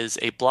 which is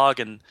a blog,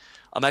 and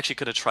I'm actually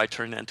going to try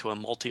turning that into a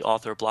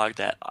multi-author blog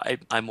that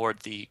I'm more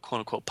the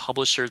quote-unquote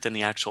publisher than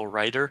the actual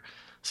writer.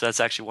 So that's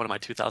actually one of my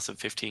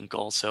 2015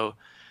 goals. So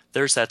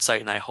there's that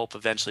site, and I hope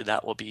eventually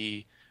that will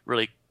be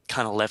really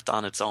kind of left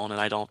on its own,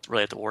 and I don't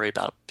really have to worry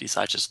about it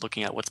besides just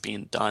looking at what's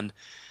being done.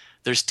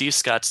 There's Steve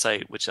Scott's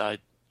site, which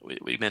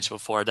we mentioned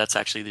before. That's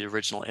actually the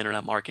original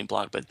internet marketing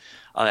blog, but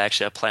I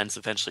actually have plans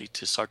eventually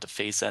to start to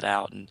phase that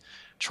out and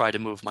try to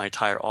move my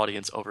entire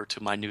audience over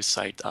to my new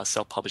site,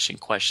 Self-Publishing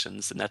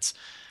Questions, and that's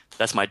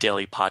my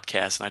daily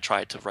podcast, and I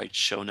try to write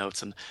show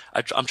notes, and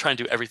I'm trying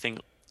to do everything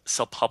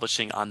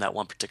self-publishing on that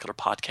one particular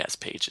podcast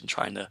page and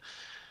trying to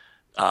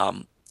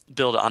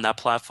build it on that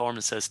platform.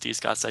 It says Steve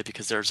Scott site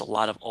because there's a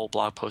lot of old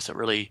blog posts that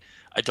really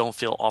I don't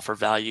feel offer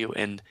value,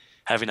 and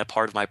having a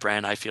part of my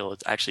brand, I feel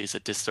it actually is a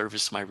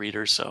disservice to my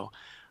readers. So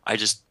I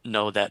just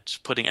know that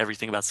putting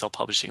everything about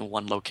self-publishing in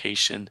one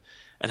location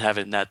and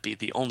having that be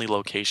the only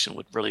location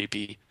would really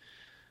be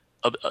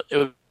it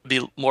would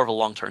be more of a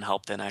long-term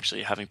help than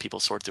actually having people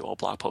sort through old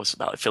blog posts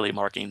about affiliate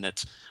marketing.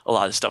 That a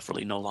lot of stuff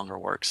really no longer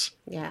works.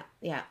 Yeah,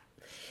 yeah.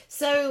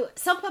 So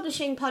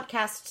self-publishing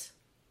podcast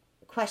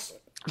question.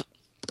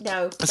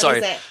 No,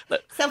 sorry.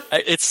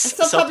 It's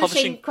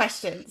self-publishing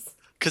questions.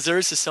 Because there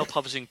is a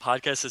self-publishing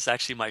podcast. It's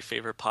actually my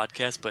favorite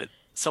podcast, but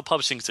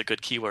self-publishing is a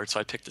good keyword, so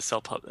I picked the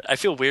self-pub. I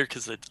feel weird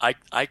because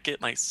I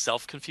get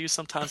myself confused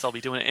sometimes. I'll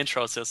be doing an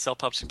intro, it says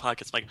self-publishing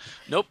podcast. I'm like,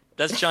 nope,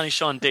 that's Johnny,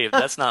 Sean, Dave.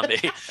 That's not me.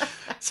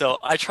 So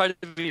I try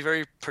to be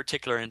very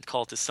particular and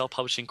call it the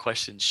Self-Publishing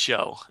Questions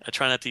Show. I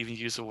try not to even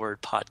use the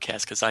word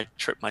podcast because I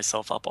trip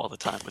myself up all the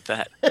time with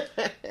that.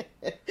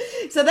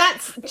 So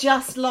that's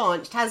just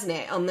launched, hasn't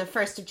it, on the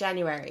 1st of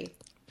January?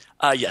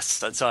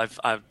 Yes. So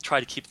I've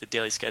tried to keep the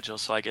daily schedule.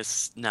 So I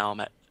guess now I'm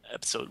at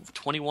episode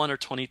 21 or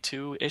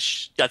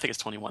 22-ish. Yeah, I think it's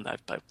 21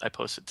 that I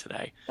posted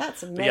today.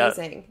 That's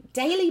amazing.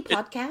 Daily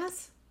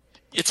podcast?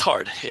 It's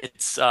hard.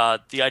 It's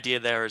the idea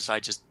there is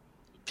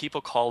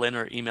people call in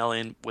or email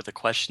in with a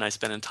question. I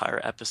spend an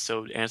entire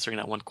episode answering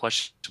that one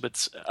question.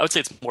 But I would say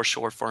it's more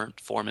short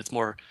form. It's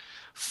more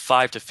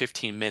 5 to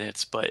 15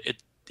 minutes, but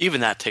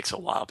even that takes a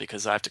while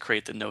because I have to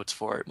create the notes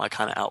for it, my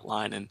kind of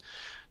outline, and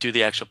do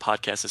the actual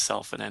podcast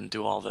itself, and then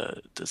do all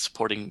the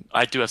supporting.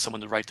 I do have someone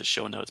to write the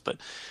show notes, but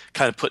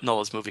kind of putting all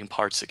those moving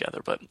parts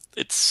together. But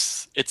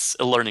it's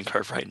a learning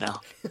curve right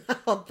now.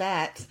 I'll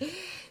bet.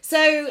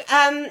 So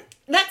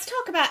let's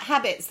talk about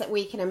habits that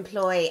we can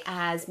employ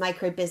as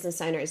micro business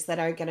owners that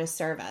are going to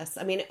serve us.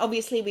 I mean,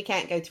 obviously we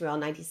can't go through all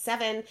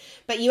 97,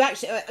 but you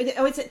actually,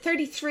 it's at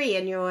 33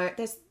 in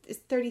it's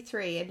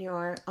 33 in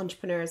your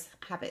Entrepreneur's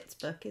Habits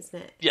book,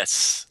 isn't it?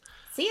 Yes.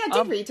 See, I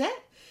did read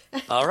it.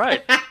 All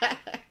right.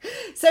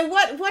 So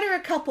what are a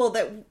couple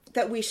that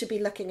that we should be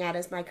looking at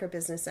as micro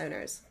business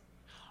owners?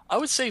 I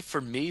would say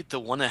for me, the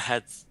one that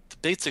had the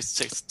basic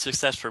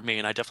success for me,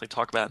 and I definitely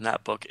talk about it in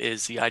that book,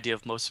 is the idea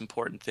of most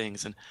important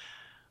things. And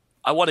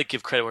I want to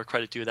give credit where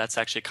credit due. That's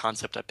actually a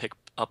concept I picked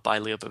up by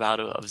Leo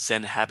Bavato of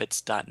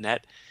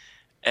ZenHabits.net.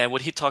 And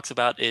what he talks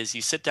about is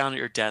you sit down at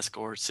your desk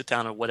or sit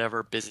down at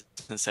whatever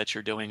business that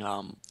you're doing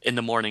in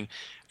the morning,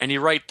 and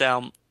you write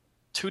down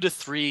 2 to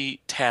 3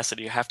 tasks that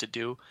you have to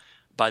do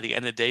by the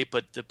end of the day.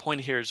 But the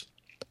point here is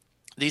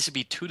these would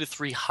be 2 to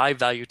 3 high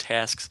value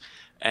tasks,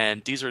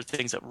 and these are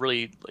things that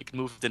really like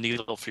move the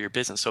needle for your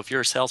business. So if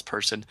you're a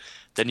salesperson,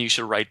 then you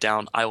should write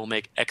down, I will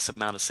make X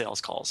amount of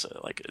sales calls. So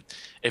like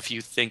if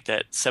you think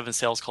that 7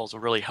 sales calls will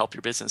really help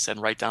your business, then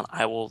write down,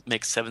 I will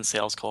make 7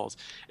 sales calls.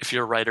 If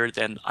you're a writer,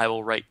 then I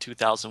will write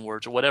 2,000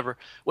 words or whatever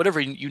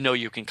you know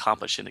you can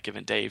accomplish in a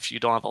given day. If you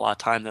don't have a lot of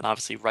time, then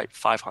obviously write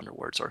 500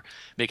 words or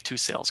make 2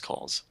 sales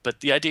calls.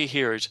 But the idea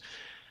here is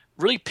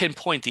really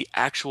pinpoint the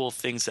actual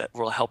things that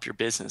will help your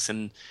business.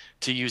 And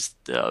to use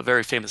the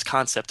very famous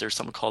concept, there's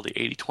something called the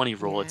 80-20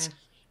 rule. Yeah. It's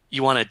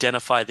you want to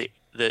identify the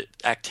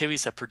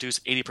activities that produce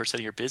 80%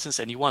 of your business,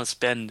 and you want to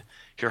spend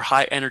your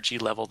high energy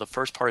level the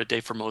first part of the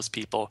day for most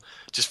people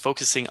just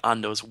focusing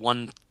on those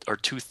 1 or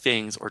 2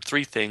 things or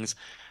 3 things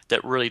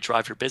that really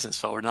drive your business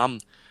forward.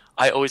 And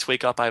I always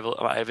wake up, I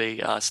have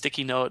a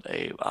sticky note,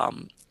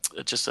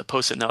 just a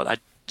post-it note. I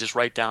just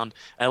write down.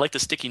 And I like the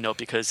sticky note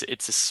because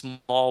it's a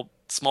small,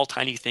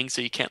 tiny thing.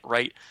 So you can't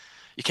write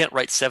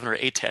 7 or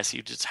 8 tasks.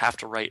 You just have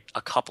to write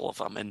a couple of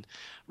them. And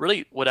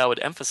really, what I would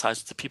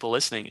emphasize to people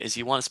listening is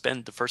you want to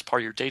spend the first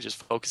part of your day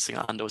just focusing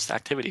on those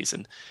activities,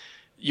 and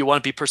you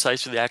want to be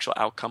precise with the actual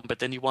outcome. But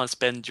then you want to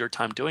spend your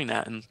time doing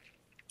that. And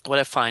what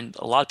I find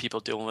a lot of people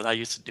do, and what I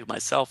used to do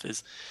myself,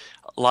 is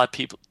a lot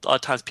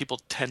of times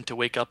people tend to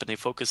wake up and they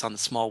focus on the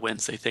small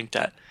wins. They think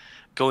that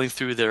going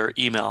through their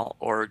email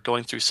or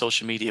going through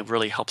social media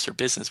really helps their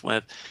business.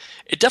 When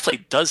it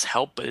definitely does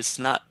help, but it's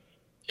not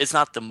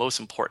the most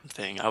important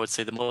thing. I would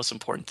say the most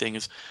important thing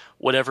is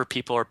whatever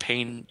people are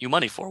paying you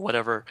money for,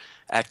 whatever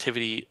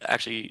activity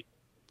actually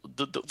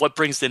what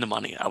brings in the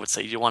money. I would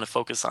say you want to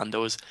focus on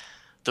those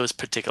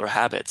particular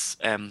habits.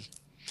 And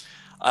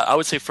I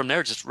would say from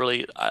there, just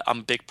really, I'm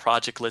a big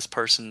project list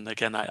person.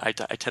 Again, I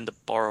tend to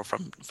borrow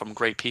from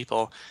great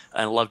people,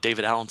 and I love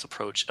David Allen's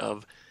approach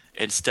of,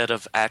 instead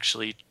of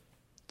actually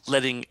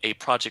letting a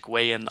project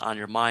weigh in on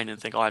your mind and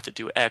think, oh, I have to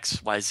do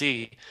X, Y,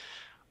 Z,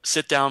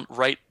 sit down,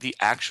 write the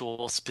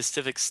actual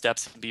specific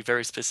steps, and be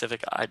very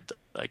specific. I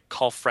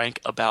call Frank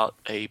about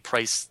a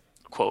price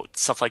quote,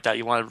 stuff like that.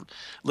 You want to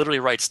literally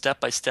write step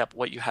by step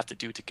what you have to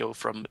do to go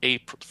from the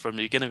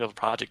beginning of a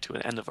project to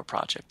an end of a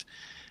project,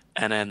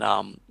 and then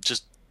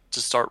just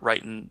start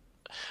writing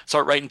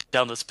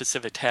down the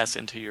specific tasks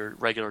into your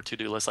regular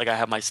to-do list. Like I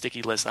have my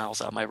sticky list, and I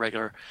also have my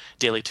regular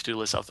daily to-do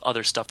list of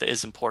other stuff that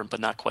is important but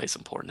not quite as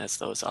important as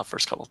those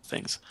first couple of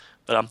things.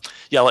 But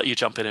yeah, I'll let you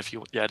jump in if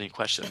you had any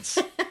questions.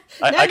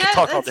 I could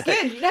talk all day.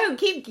 That's good. No,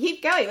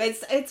 keep going.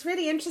 It's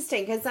really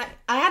interesting because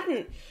I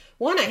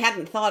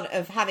hadn't thought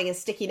of having a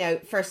sticky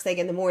note first thing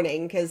in the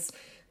morning, because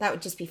that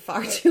would just be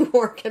far too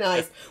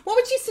organized. What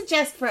would you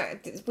suggest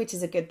which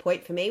is a good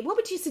point for me, what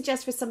would you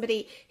suggest for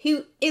somebody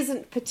who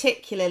isn't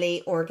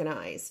particularly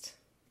organized?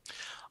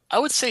 I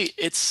would say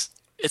it's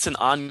an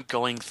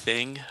ongoing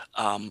thing.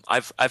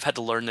 I've had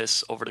to learn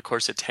this over the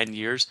course of 10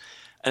 years.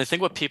 And I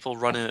think what people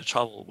run into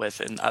trouble with,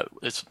 and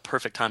it's a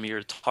perfect time of year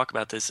to talk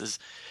about this, is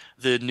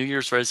the New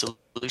Year's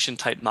resolution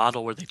type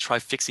model where they try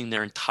fixing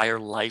their entire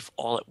life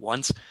all at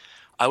once.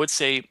 I would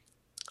say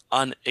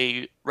on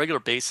a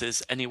regular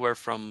basis, anywhere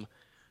from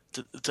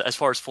as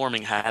far as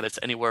forming habits,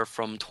 anywhere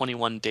from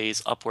 21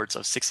 days upwards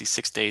of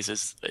 66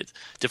 days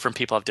different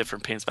people have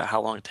different opinions about how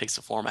long it takes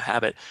to form a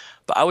habit.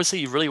 But I would say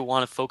you really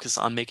want to focus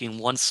on making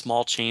one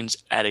small change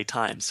at a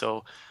time.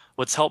 So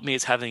what's helped me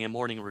is having a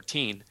morning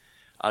routine,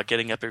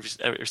 getting up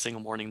every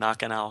single morning,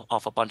 knocking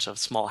off a bunch of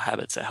small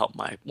habits that help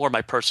more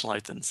my personal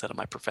life instead of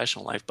my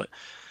professional life. But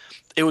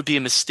it would be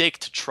a mistake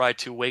to try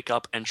to wake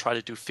up and try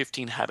to do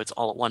 15 habits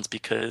all at once,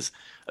 because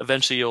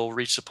eventually you'll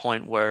reach the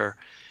point where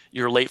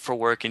you're late for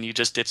work and you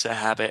just ditch the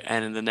habit,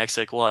 and in the next,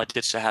 like, well, I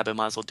ditched the habit,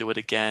 might as well do it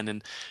again.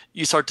 And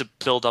you start to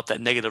build up that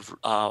negative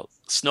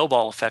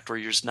snowball effect where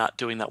you're just not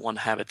doing that one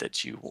habit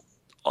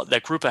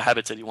that group of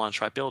habits that you want to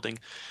try building.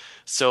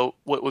 So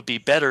what would be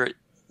better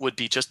would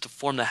be just to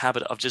form the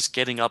habit of just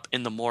getting up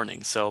in the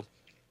morning. So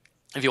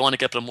if you want to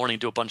get up in the morning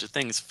and do a bunch of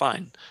things,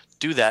 fine,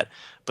 do that.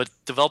 But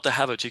develop the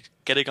habit of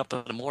getting up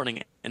in the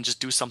morning and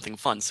just do something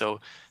fun. So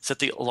set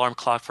the alarm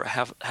clock for a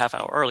half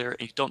hour earlier.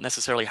 And you don't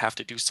necessarily have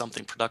to do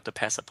something productive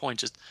past that point.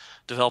 Just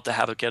develop the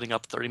habit of getting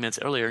up 30 minutes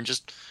earlier and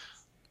just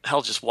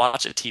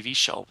watch a TV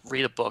show,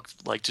 read a book,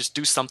 like just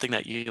do something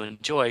that you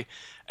enjoy,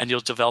 and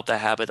you'll develop the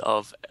habit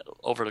of,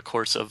 over the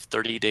course of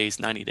 30 days,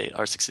 90 days,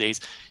 or 60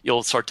 days,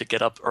 you'll start to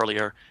get up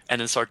earlier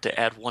and then start to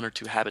add 1 or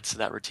 2 habits to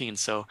that routine.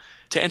 So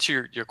to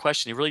answer your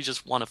question, you really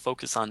just want to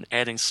focus on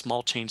adding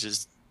small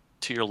changes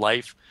to your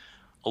life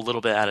a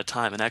little bit at a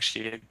time. And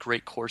actually, a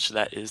great course for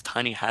that is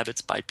Tiny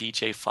Habits by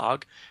BJ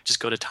Fogg. Just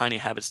go to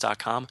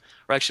tinyhabits.com.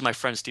 Or actually, my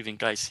friend Stephen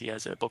Geis, he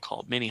has a book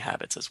called Mini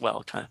Habits as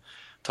well. Kind of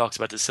talks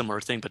about the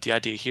similar thing. But the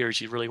idea here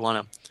is you really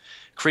want to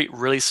create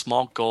really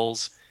small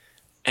goals,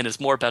 and it's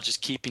more about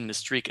just keeping the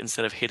streak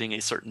instead of hitting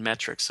a certain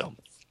metric. So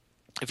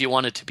if you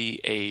wanted to be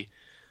a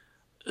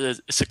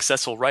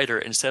successful writer,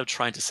 instead of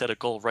trying to set a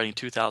goal of writing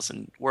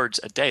 2,000 words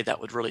a day,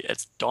 that would really,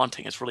 it's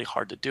daunting. It's really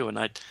hard to do. And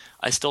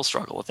I still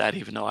struggle with that,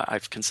 even though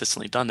I've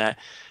consistently done that.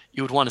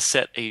 You would want to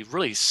set a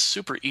really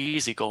super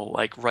easy goal,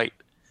 like write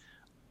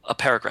a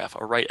paragraph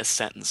or write a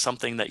sentence,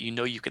 something that you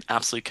know you can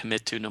absolutely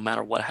commit to no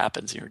matter what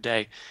happens in your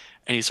day.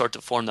 And you start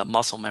to form that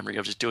muscle memory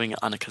of just doing it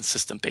on a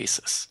consistent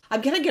basis.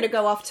 I'm going to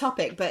go off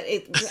topic, but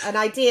an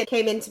idea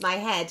came into my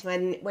head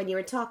when you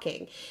were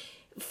talking.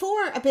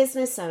 For a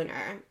business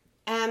owner,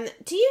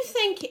 do you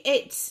think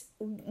it's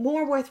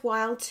more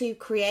worthwhile to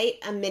create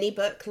a mini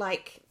book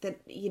like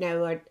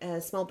or a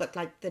small book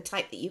like the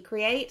type that you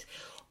create,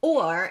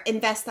 or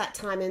invest that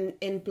time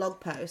in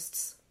blog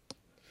posts?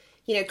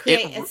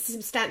 Create a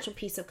substantial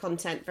piece of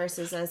content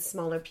versus a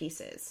smaller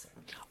pieces.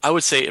 I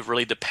would say it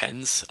really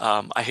depends.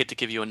 I hate to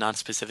give you a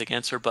non-specific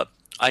answer, but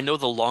I know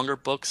the longer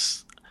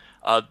books,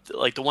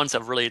 like the ones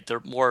that really,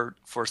 they're more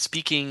for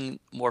speaking,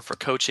 more for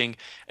coaching.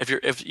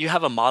 If you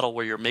have a model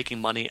where you're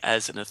making money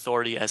as an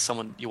authority, as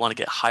someone you want to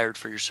get hired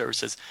for your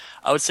services,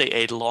 I would say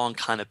a long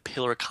kind of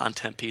pillar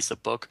content piece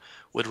of book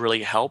would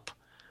really help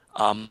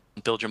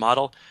build your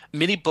model.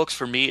 Mini books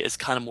for me is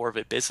kind of more of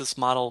a business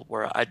model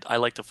where I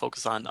like to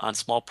focus on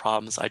small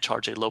problems. I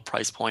charge a low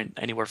price point,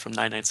 anywhere from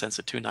 99 cents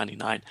to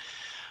 $2.99.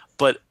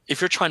 But if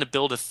you're trying to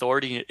build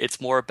authority,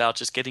 it's more about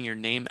just getting your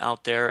name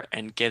out there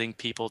and getting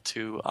people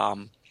to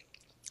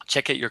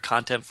check out your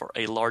content for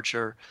a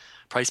larger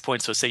price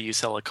point. So say you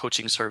sell a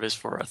coaching service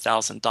for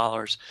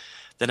 $1,000,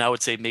 then I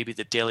would say maybe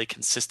the daily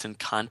consistent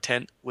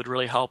content would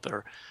really help,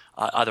 or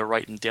either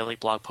writing daily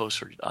blog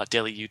posts or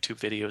daily YouTube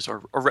videos,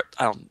 or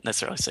I don't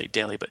necessarily say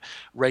daily, but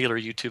regular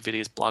YouTube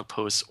videos, blog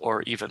posts,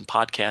 or even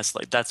podcasts,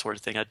 like that sort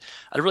of thing. I'd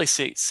really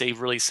say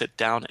really sit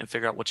down and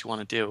figure out what you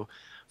want to do.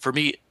 For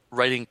me,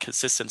 writing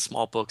consistent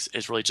small books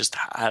is really just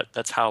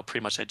that's how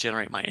pretty much I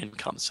generate my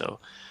income. So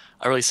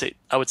I would say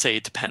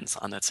it depends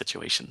on that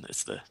situation.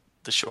 It's the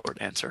short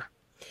answer.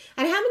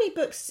 And how many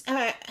books?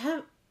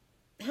 How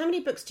many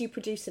books do you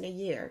produce in a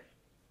year?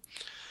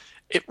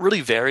 It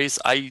really varies.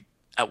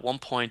 At one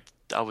point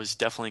I was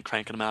definitely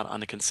cranking them out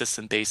on a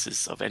consistent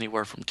basis of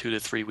anywhere from 2 to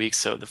 3 weeks.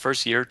 So the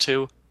first year or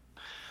two,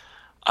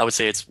 I would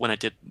say it's when I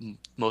did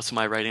most of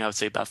my writing. I would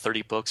say about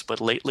 30 books.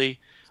 But lately,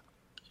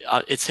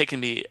 it's taken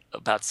me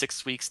about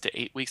 6 weeks to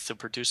 8 weeks to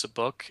produce a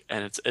book,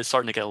 and it's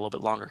starting to get a little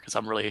bit longer because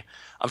I'm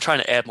trying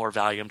to add more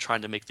value. I'm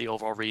trying to make the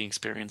overall reading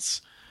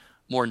experience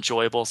more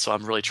enjoyable. So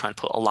I'm really trying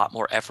to put a lot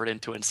more effort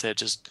into it instead of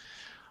just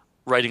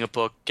writing a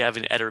book,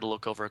 having an editor to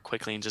look over it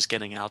quickly, and just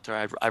getting out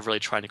there. I've really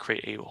tried to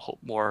create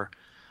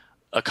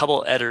a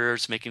couple of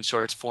editors, making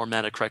sure it's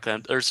formatted correctly.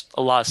 And there's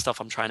a lot of stuff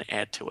I'm trying to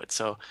add to it.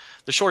 So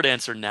the short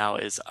answer now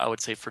is I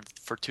would say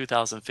for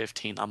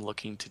 2015, I'm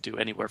looking to do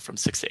anywhere from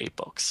 6 to 8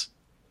 books.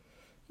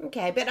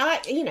 Okay, but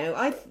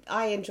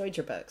I enjoyed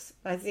your books.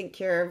 I think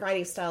your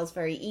writing style is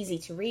very easy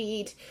to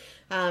read.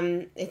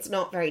 It's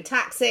not very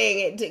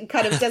taxing. It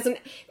kind of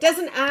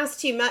doesn't ask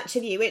too much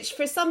of you, which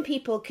for some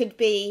people could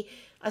be,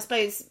 I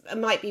suppose,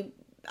 might be.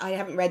 I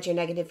haven't read your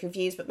negative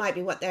reviews, but might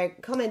be what they're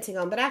commenting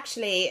on. But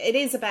actually, it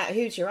is about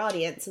who's your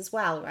audience as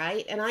well,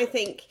 right? And I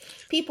think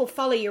people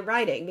follow your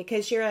writing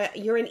because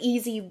you're an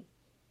easy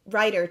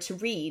writer to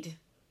read,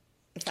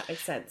 if that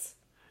makes sense.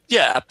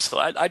 Yeah,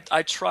 absolutely.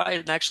 I tried,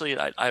 and actually,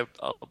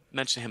 I'll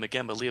mention him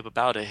again, but Leo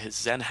Babauta, his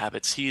Zen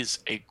habits, he's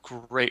a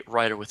great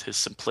writer with his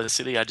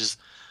simplicity.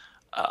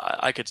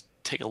 I could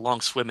take a long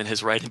swim in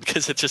his writing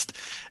because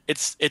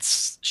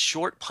it's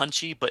short,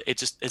 punchy, but it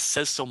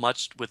says so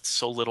much with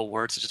so little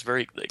words. It's just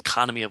very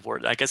economy of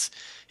word. I guess,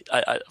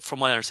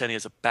 from what I understand, he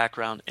has a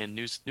background in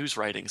news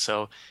writing,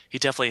 so he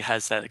definitely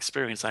has that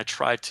experience. I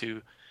try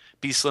to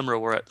be similar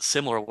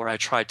where I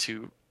try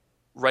to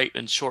write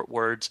in short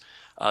words,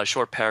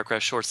 short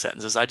paragraphs, short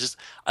sentences.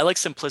 I like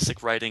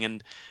simplistic writing,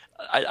 and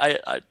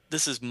I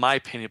this is my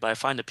opinion, but I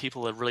find that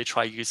people that really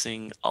try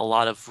using a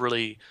lot of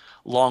really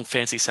long,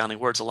 fancy sounding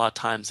words, a lot of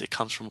times it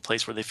comes from a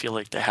place where they feel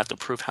like they have to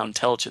prove how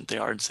intelligent they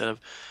are instead of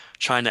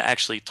trying to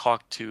actually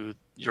talk to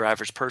your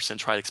average person,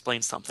 try to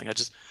explain something.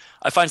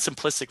 I find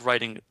simplistic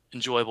writing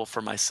enjoyable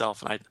for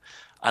myself, and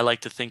I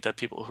like to think that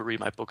people who read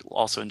my book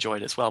also enjoy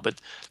it as well.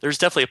 But there's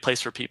definitely a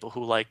place for people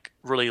who like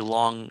really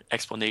long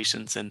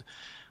explanations, and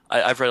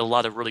I've read a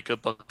lot of really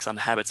good books on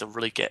habits that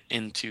really get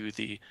into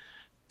the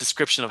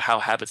description of how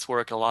habits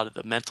work, a lot of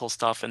the mental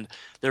stuff, and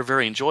they're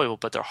very enjoyable,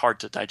 but they're hard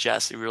to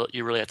digest. You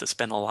really have to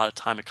spend a lot of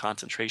time and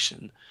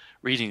concentration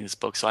reading this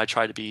book. So I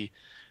try to be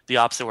the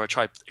opposite, where I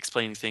try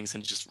explaining things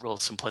in just real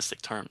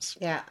simplistic terms.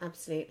 Yeah,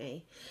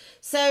 absolutely.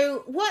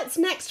 So what's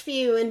next for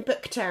you in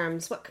book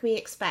terms? What can we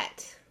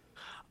expect?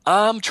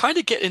 I'm trying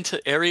to get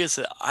into areas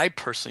that I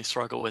personally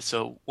struggle with.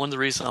 So one of the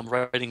reasons I'm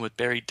writing with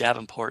Barry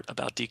Davenport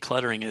about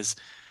decluttering is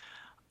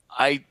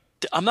I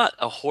I'm not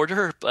a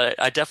hoarder, but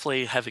I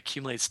definitely have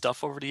accumulated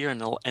stuff over the year.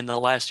 In the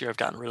last year, I've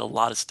gotten rid of a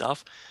lot of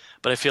stuff,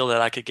 but I feel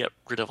that I could get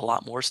rid of a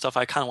lot more stuff.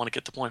 I kind of want to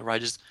get to the point where I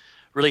just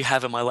really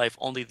have in my life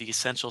only the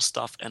essential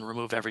stuff and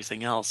remove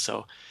everything else.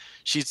 So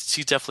she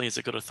definitely is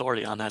a good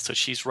authority on that. So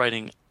she's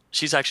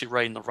actually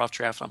writing the rough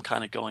draft. I'm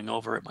kind of going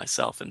over it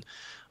myself and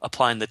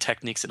applying the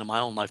techniques into my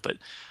own life. But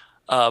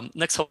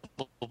next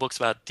couple books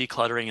about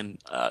decluttering, and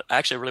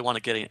actually, I really want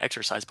to get an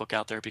exercise book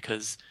out there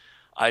because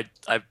I'm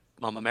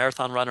a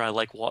marathon runner. I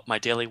like my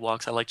daily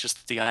walks. I like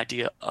just the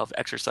idea of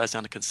exercise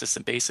on a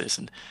consistent basis,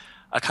 and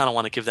I kind of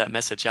want to give that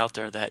message out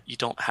there that you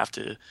don't have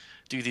to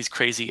do these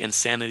crazy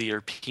Insanity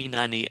or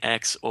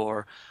P90X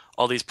or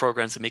all these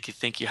programs that make you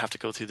think you have to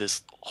go through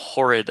this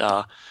horrid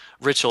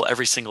ritual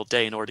every single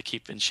day in order to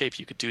keep in shape.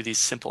 You could do these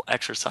simple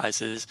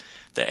exercises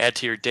that add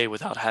to your day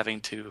without having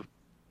to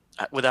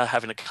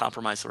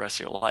compromise the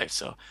rest of your life.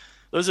 So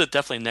those are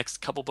definitely next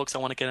couple books I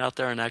want to get out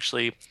there. And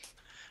actually,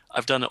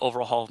 I've done an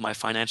overhaul of my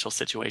financial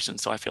situation,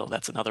 so I feel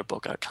that's another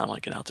book I kind of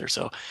want to get out there.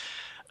 So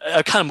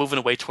I'm kind of moving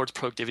away towards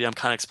productivity. I'm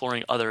kind of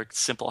exploring other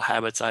simple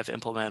habits I've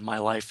implemented in my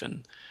life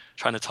and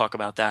trying to talk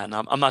about that. And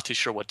I'm not too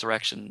sure what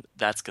direction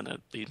that's going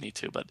to lead me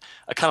to, but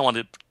I kind of want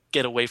to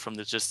get away from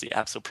just the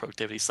absolute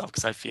productivity stuff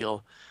because I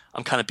feel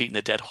I'm kind of beating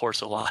a dead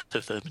horse a lot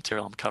with the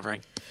material I'm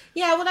covering.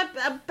 Yeah,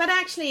 well, but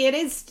actually, it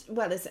is,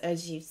 well,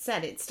 as you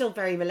said, it's still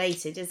very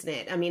related, isn't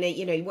it? I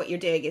mean, what you're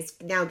doing is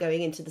now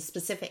going into the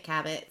specific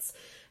habits,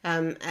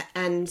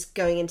 and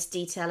going into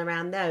detail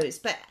around those.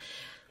 But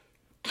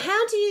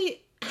how do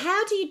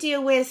you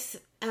deal with,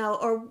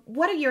 or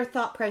what are your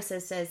thought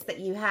processes that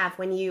you have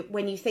when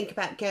you think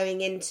about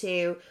going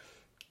into,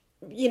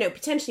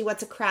 potentially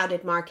what's a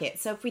crowded market?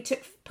 So if we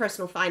took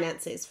personal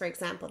finances, for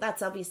example,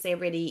 that's obviously a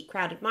really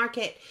crowded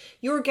market.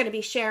 You're going to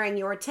be sharing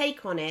your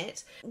take on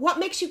it. What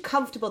makes you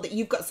comfortable that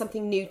you've got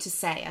something new to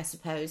say, I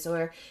suppose,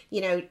 or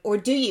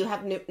do you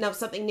have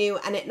something new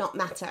and it not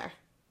matter?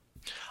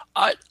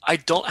 I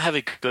don't have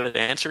a good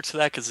answer to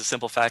that because the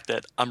simple fact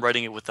that I'm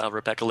writing it with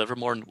Rebecca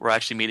Livermore, and we're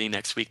actually meeting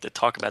next week to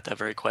talk about that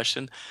very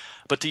question.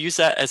 But to use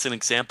that as an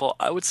example,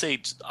 I would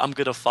say I'm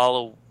going to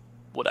follow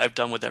what I've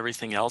done with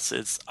everything else.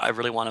 Is I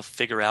really want to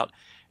figure out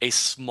a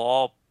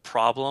small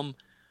problem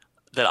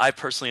that I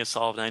personally have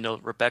solved, and I know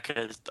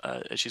Rebecca,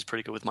 she's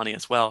pretty good with money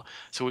as well.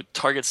 So we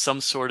target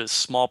some sort of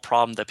small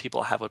problem that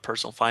people have with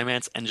personal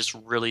finance and just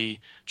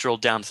really drill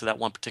down to that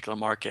one particular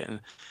market.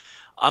 And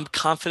I'm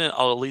confident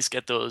I'll at least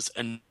get those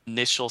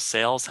initial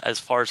sales. As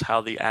far as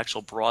how the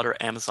actual broader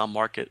Amazon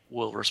market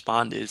will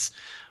respond is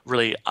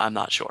really, I'm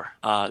not sure.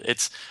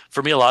 It's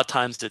for me, a lot of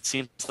times it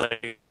seems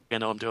like I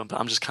know what I'm doing, but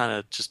I'm just kind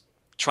of just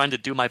trying to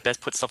do my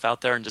best, put stuff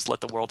out there and just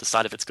let the world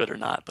decide if it's good or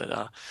not.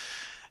 But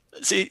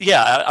see,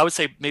 yeah, I would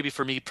say maybe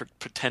for me,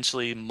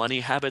 potentially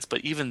money habits,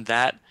 but even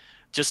that,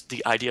 just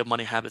the idea of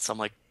money habits, I'm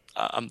like,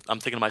 I'm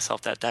thinking to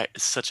myself that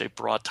is such a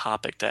broad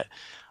topic that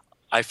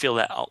I feel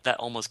that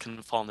almost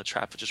can fall in the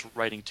trap of just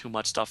writing too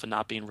much stuff and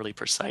not being really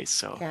precise.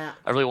 So Yeah.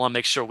 I really want to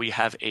make sure we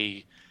have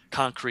a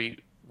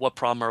concrete, what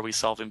problem are we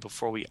solving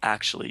before we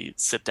actually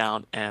sit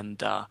down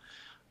and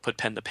put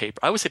pen to paper.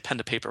 I always say pen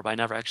to paper, but I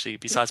never actually,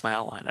 besides my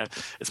outline,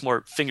 it's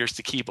more fingers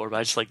to keyboard, but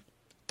I just like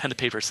pen to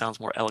paper sounds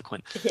more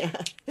eloquent. Yeah.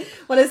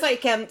 Well, it's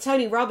like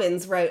Tony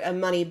Robbins wrote a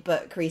money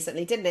book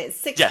recently, didn't it? It's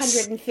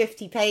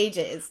 650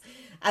 pages.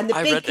 And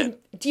I read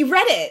it. Do you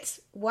read it?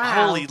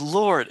 Wow. Holy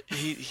Lord.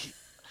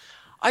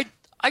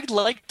 I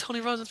like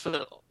Tony Robbins,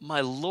 but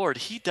my Lord,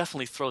 he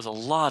definitely throws a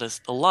lot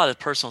of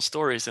personal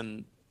stories,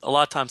 and a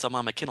lot of times I'm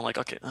on my Kindle like,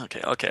 okay.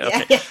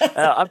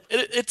 Yeah.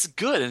 It's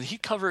good, and he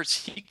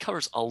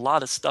covers a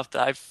lot of stuff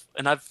that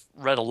I've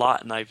read a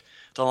lot, and I've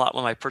done a lot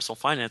with my personal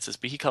finances,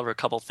 but he covered a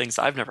couple of things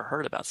I've never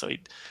heard about. So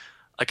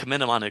I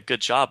commend him on a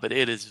good job, but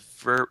it is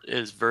a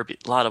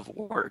lot of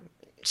work.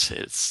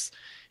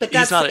 But He's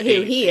that's not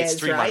who he is,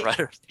 streamline right?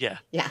 writer. Yeah.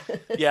 Yeah.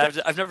 Yeah,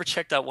 I've never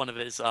checked out one of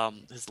his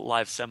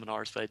live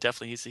seminars, but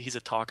definitely he's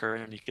a talker,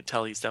 and you could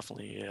tell he's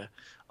definitely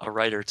a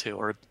writer too.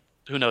 Or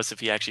who knows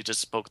if he actually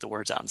just spoke the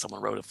words out and someone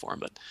wrote it for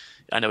him. But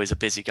I know he's a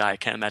busy guy. I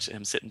can't imagine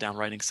him sitting down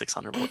writing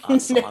 600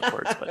 some odd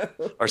words,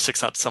 or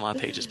 600 some odd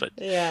pages. But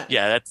Yeah.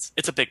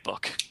 it's a big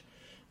book.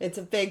 It's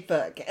a big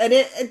book. And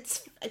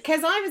it's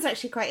because I was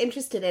actually quite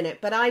interested in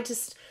it, but I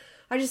just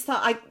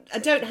thought I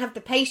don't have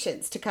the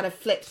patience to kind of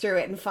flip through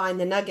it and find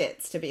the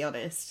nuggets, to be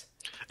honest.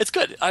 It's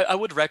good. I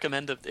would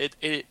recommend it.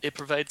 It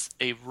provides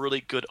a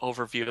really good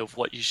overview of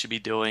what you should be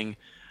doing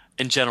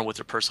in general with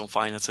your personal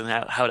finance and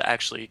how to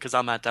actually, because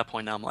I'm at that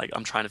point now,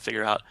 I'm trying to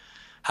figure out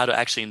how to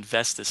actually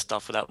invest this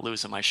stuff without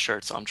losing my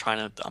shirt. So I'm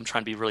trying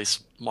to be really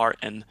smart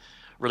and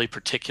really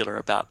particular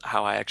about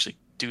how I actually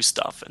do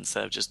stuff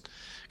instead of just,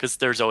 because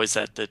there's always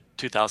the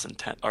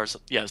 2010 or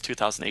yeah, it was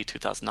 2008,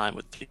 2009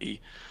 with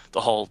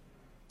the whole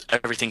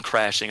everything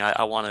crashing.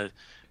 I want to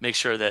make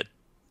sure that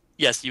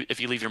yes, if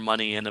you leave your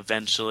money in,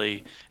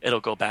 eventually it'll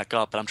go back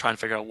up. But I'm trying to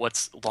figure out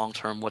what's long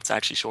term, what's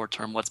actually short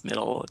term, what's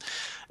middle.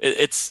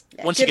 It's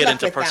once you Good get luck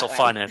into with that personal one.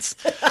 finance,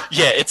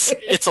 yeah,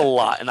 it's a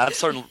lot, and I'm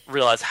starting to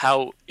realize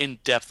how in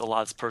depth a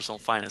lot of this personal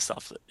finance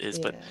stuff is.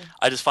 But Yeah.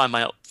 I just find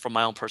from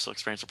my own personal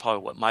experience, or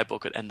probably what my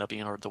book would end up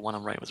being, or the one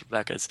I'm writing with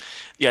Rebecca, is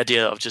the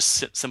idea of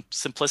just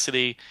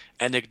simplicity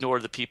and ignore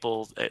the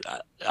people.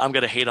 I'm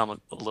going to hate on them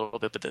a little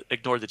bit, but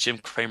ignore the Jim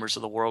Cramers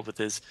of the world with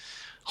his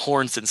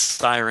horns and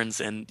sirens,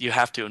 and you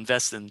have to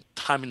invest in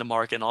timing the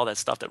market and all that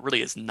stuff that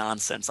really is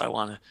nonsense. I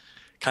want to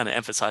kind of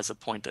emphasize the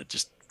point that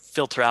just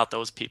filter out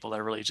those people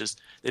that really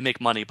just they make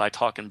money by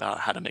talking about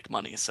how to make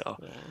money. So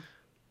Yeah.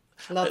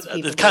 Lots of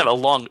people it's kind do. of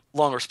a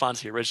long response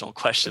to the original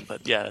question,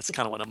 but yeah, that's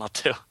kind of what I'm up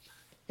to.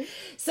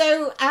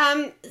 So,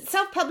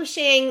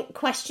 self-publishing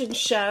question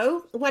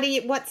show.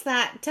 What's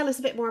that? Tell us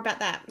a bit more about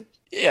that.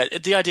 Yeah,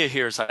 the idea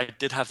here is I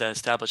did have that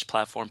established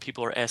platform.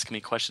 People are asking me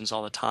questions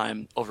all the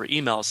time over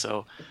email,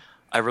 so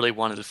I really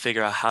wanted to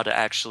figure out how to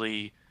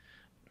actually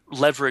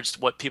leverage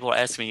what people are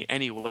asking me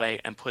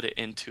anyway and put it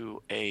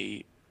into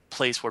a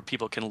place where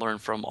people can learn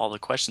from all the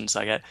questions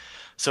I get.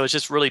 So it's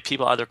just really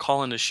people either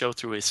calling the show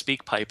through a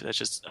SpeakPipe, that's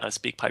just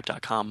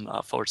speakpipe.com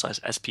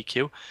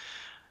 /SPQ.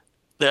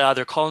 They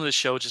either call into the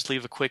show, just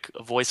leave a quick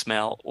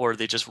voicemail, or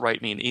they just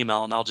write me an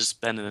email, and I'll just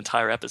spend an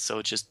entire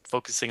episode just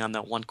focusing on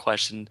that one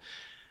question.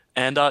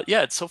 And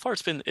yeah, so far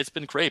it's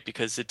been great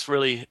because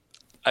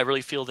I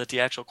really feel that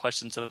the actual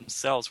questions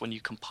themselves, when you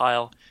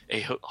compile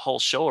a whole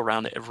show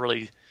around it, it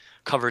really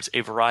covers a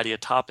variety of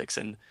topics.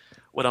 And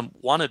what I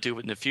want to do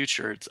in the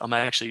future, I'm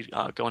actually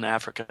going to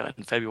Africa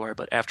in February,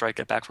 but after I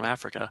get back from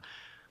Africa,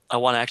 I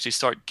want to actually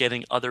start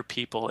getting other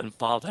people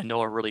involved I know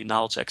are really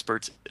knowledge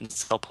experts in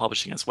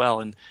self-publishing as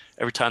well. And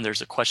every time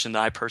there's a question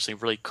that I personally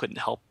really couldn't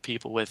help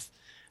people with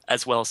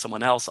as well as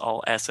someone else,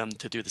 I'll ask them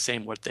to do the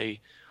same.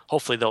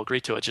 Hopefully they'll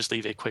agree to it. Just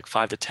leave a quick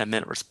 5 to 10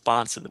 minute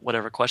response to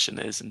whatever question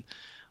is, and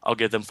I'll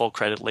give them full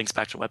credit, links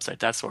back to the website,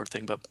 that sort of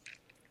thing. But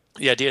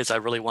the idea is I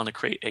really want to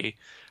create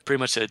pretty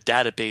much a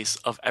database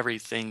of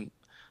everything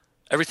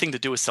to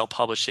do with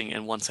self-publishing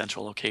in one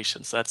central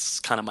location. So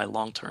that's kind of my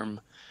long-term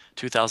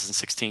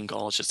 2016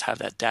 goal, is just have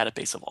that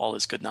database of all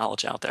this good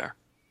knowledge out there.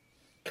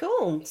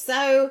 Cool.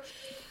 So,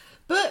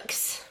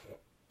 books,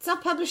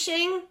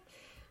 self-publishing,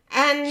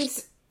 and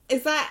is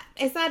that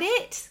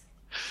it?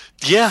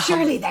 Yeah.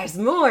 Surely there's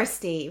more,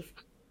 Steve.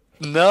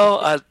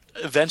 No,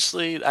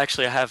 eventually,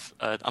 actually,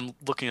 I'm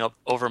looking up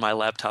over my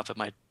laptop at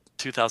my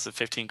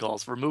 2015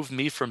 goals. Remove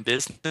me from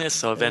business.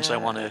 So eventually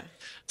I want to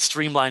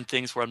streamline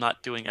things where I'm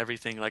not doing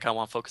everything. Like I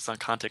want to focus on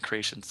content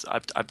creations.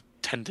 I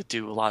tend to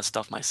do a lot of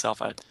stuff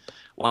myself. I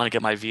want to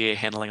get my VA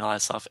handling all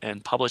that stuff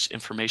and publish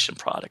information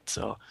product.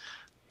 So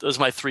those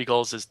are my 3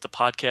 goals: is the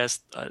podcast,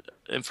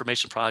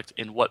 information product,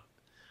 in what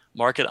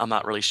market I'm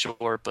not really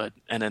sure,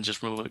 and then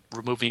just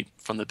remove me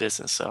from the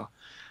business. So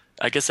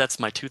I guess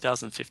that's my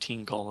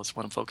 2015 goal, is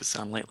what I'm focused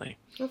on lately.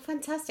 Well,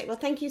 fantastic. Well,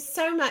 thank you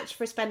so much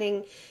for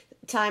spending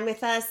time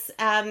with us.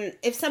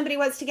 If somebody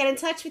wants to get in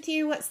touch with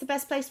you, what's the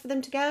best place for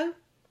them to go?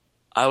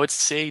 I would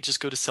say just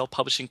go to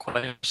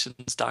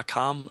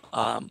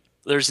selfpublishingquestions.com.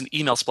 There's an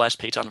email splash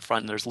page on the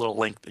front, and there's a little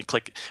link. And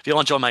if you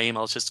want to join my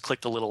emails, just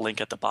click the little link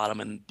at the bottom,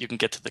 and you can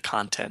get to the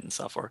content and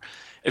stuff. Or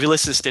if you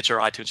listen to Stitcher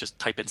or iTunes, just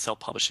type in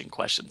self-publishing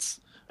questions,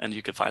 and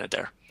you can find it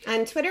there.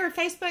 And Twitter or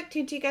Facebook?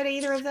 Did you go to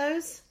either of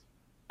those?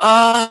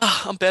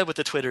 I'm bad with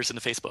the Twitters and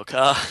the Facebook.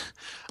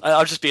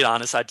 I'll just be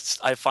honest.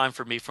 I find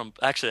for me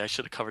actually I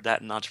should have covered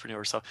that in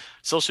Entrepreneur. So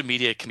social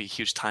media can be a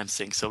huge time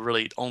sink. So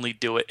really only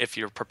do it if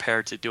you're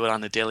prepared to do it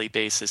on a daily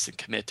basis and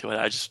commit to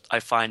it. I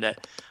find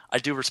that I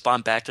do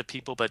respond back to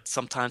people, but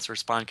sometimes a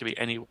response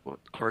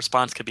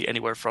could be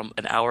anywhere from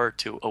an hour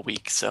to a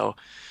week. So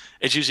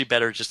it's usually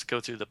better just to go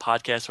through the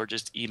podcast or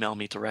just email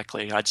me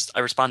directly. I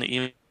respond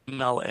to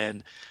email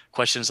and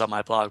questions on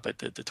my blog, but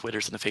the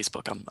Twitters and the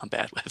Facebook I'm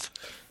bad with.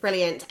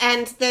 Brilliant.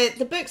 And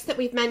the books that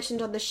we've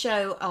mentioned on the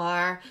show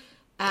are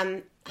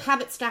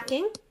Habit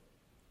Stacking.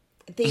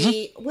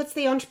 What's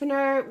the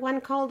entrepreneur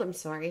one called? I'm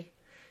sorry.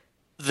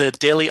 The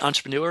Daily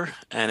Entrepreneur,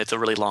 and it's a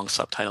really long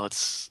subtitle.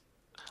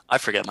 I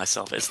forget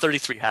myself. It's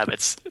 33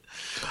 Habits.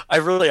 I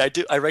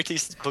write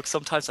these books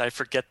sometimes. I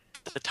forget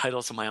the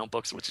titles of my own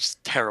books, which is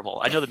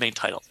terrible. I know the main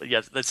title, but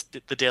yeah, that's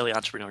The Daily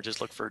Entrepreneur. Just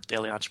look for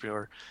Daily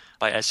Entrepreneur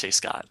by S.J.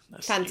 Scott.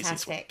 That's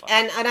fantastic.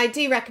 And I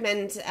do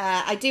recommend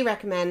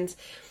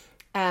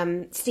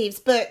Steve's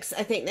books.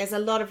 I think there's a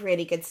lot of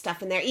really good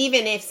stuff in there,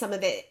 even if some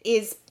of it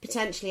is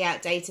potentially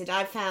outdated.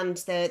 I've found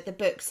the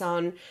books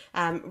on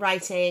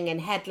writing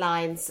and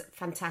headlines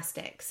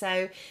fantastic.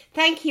 So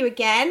thank you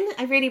again.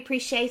 I really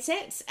appreciate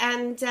it,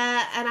 and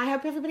I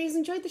hope everybody's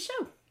enjoyed the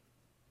show.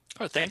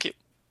 Oh, thank you.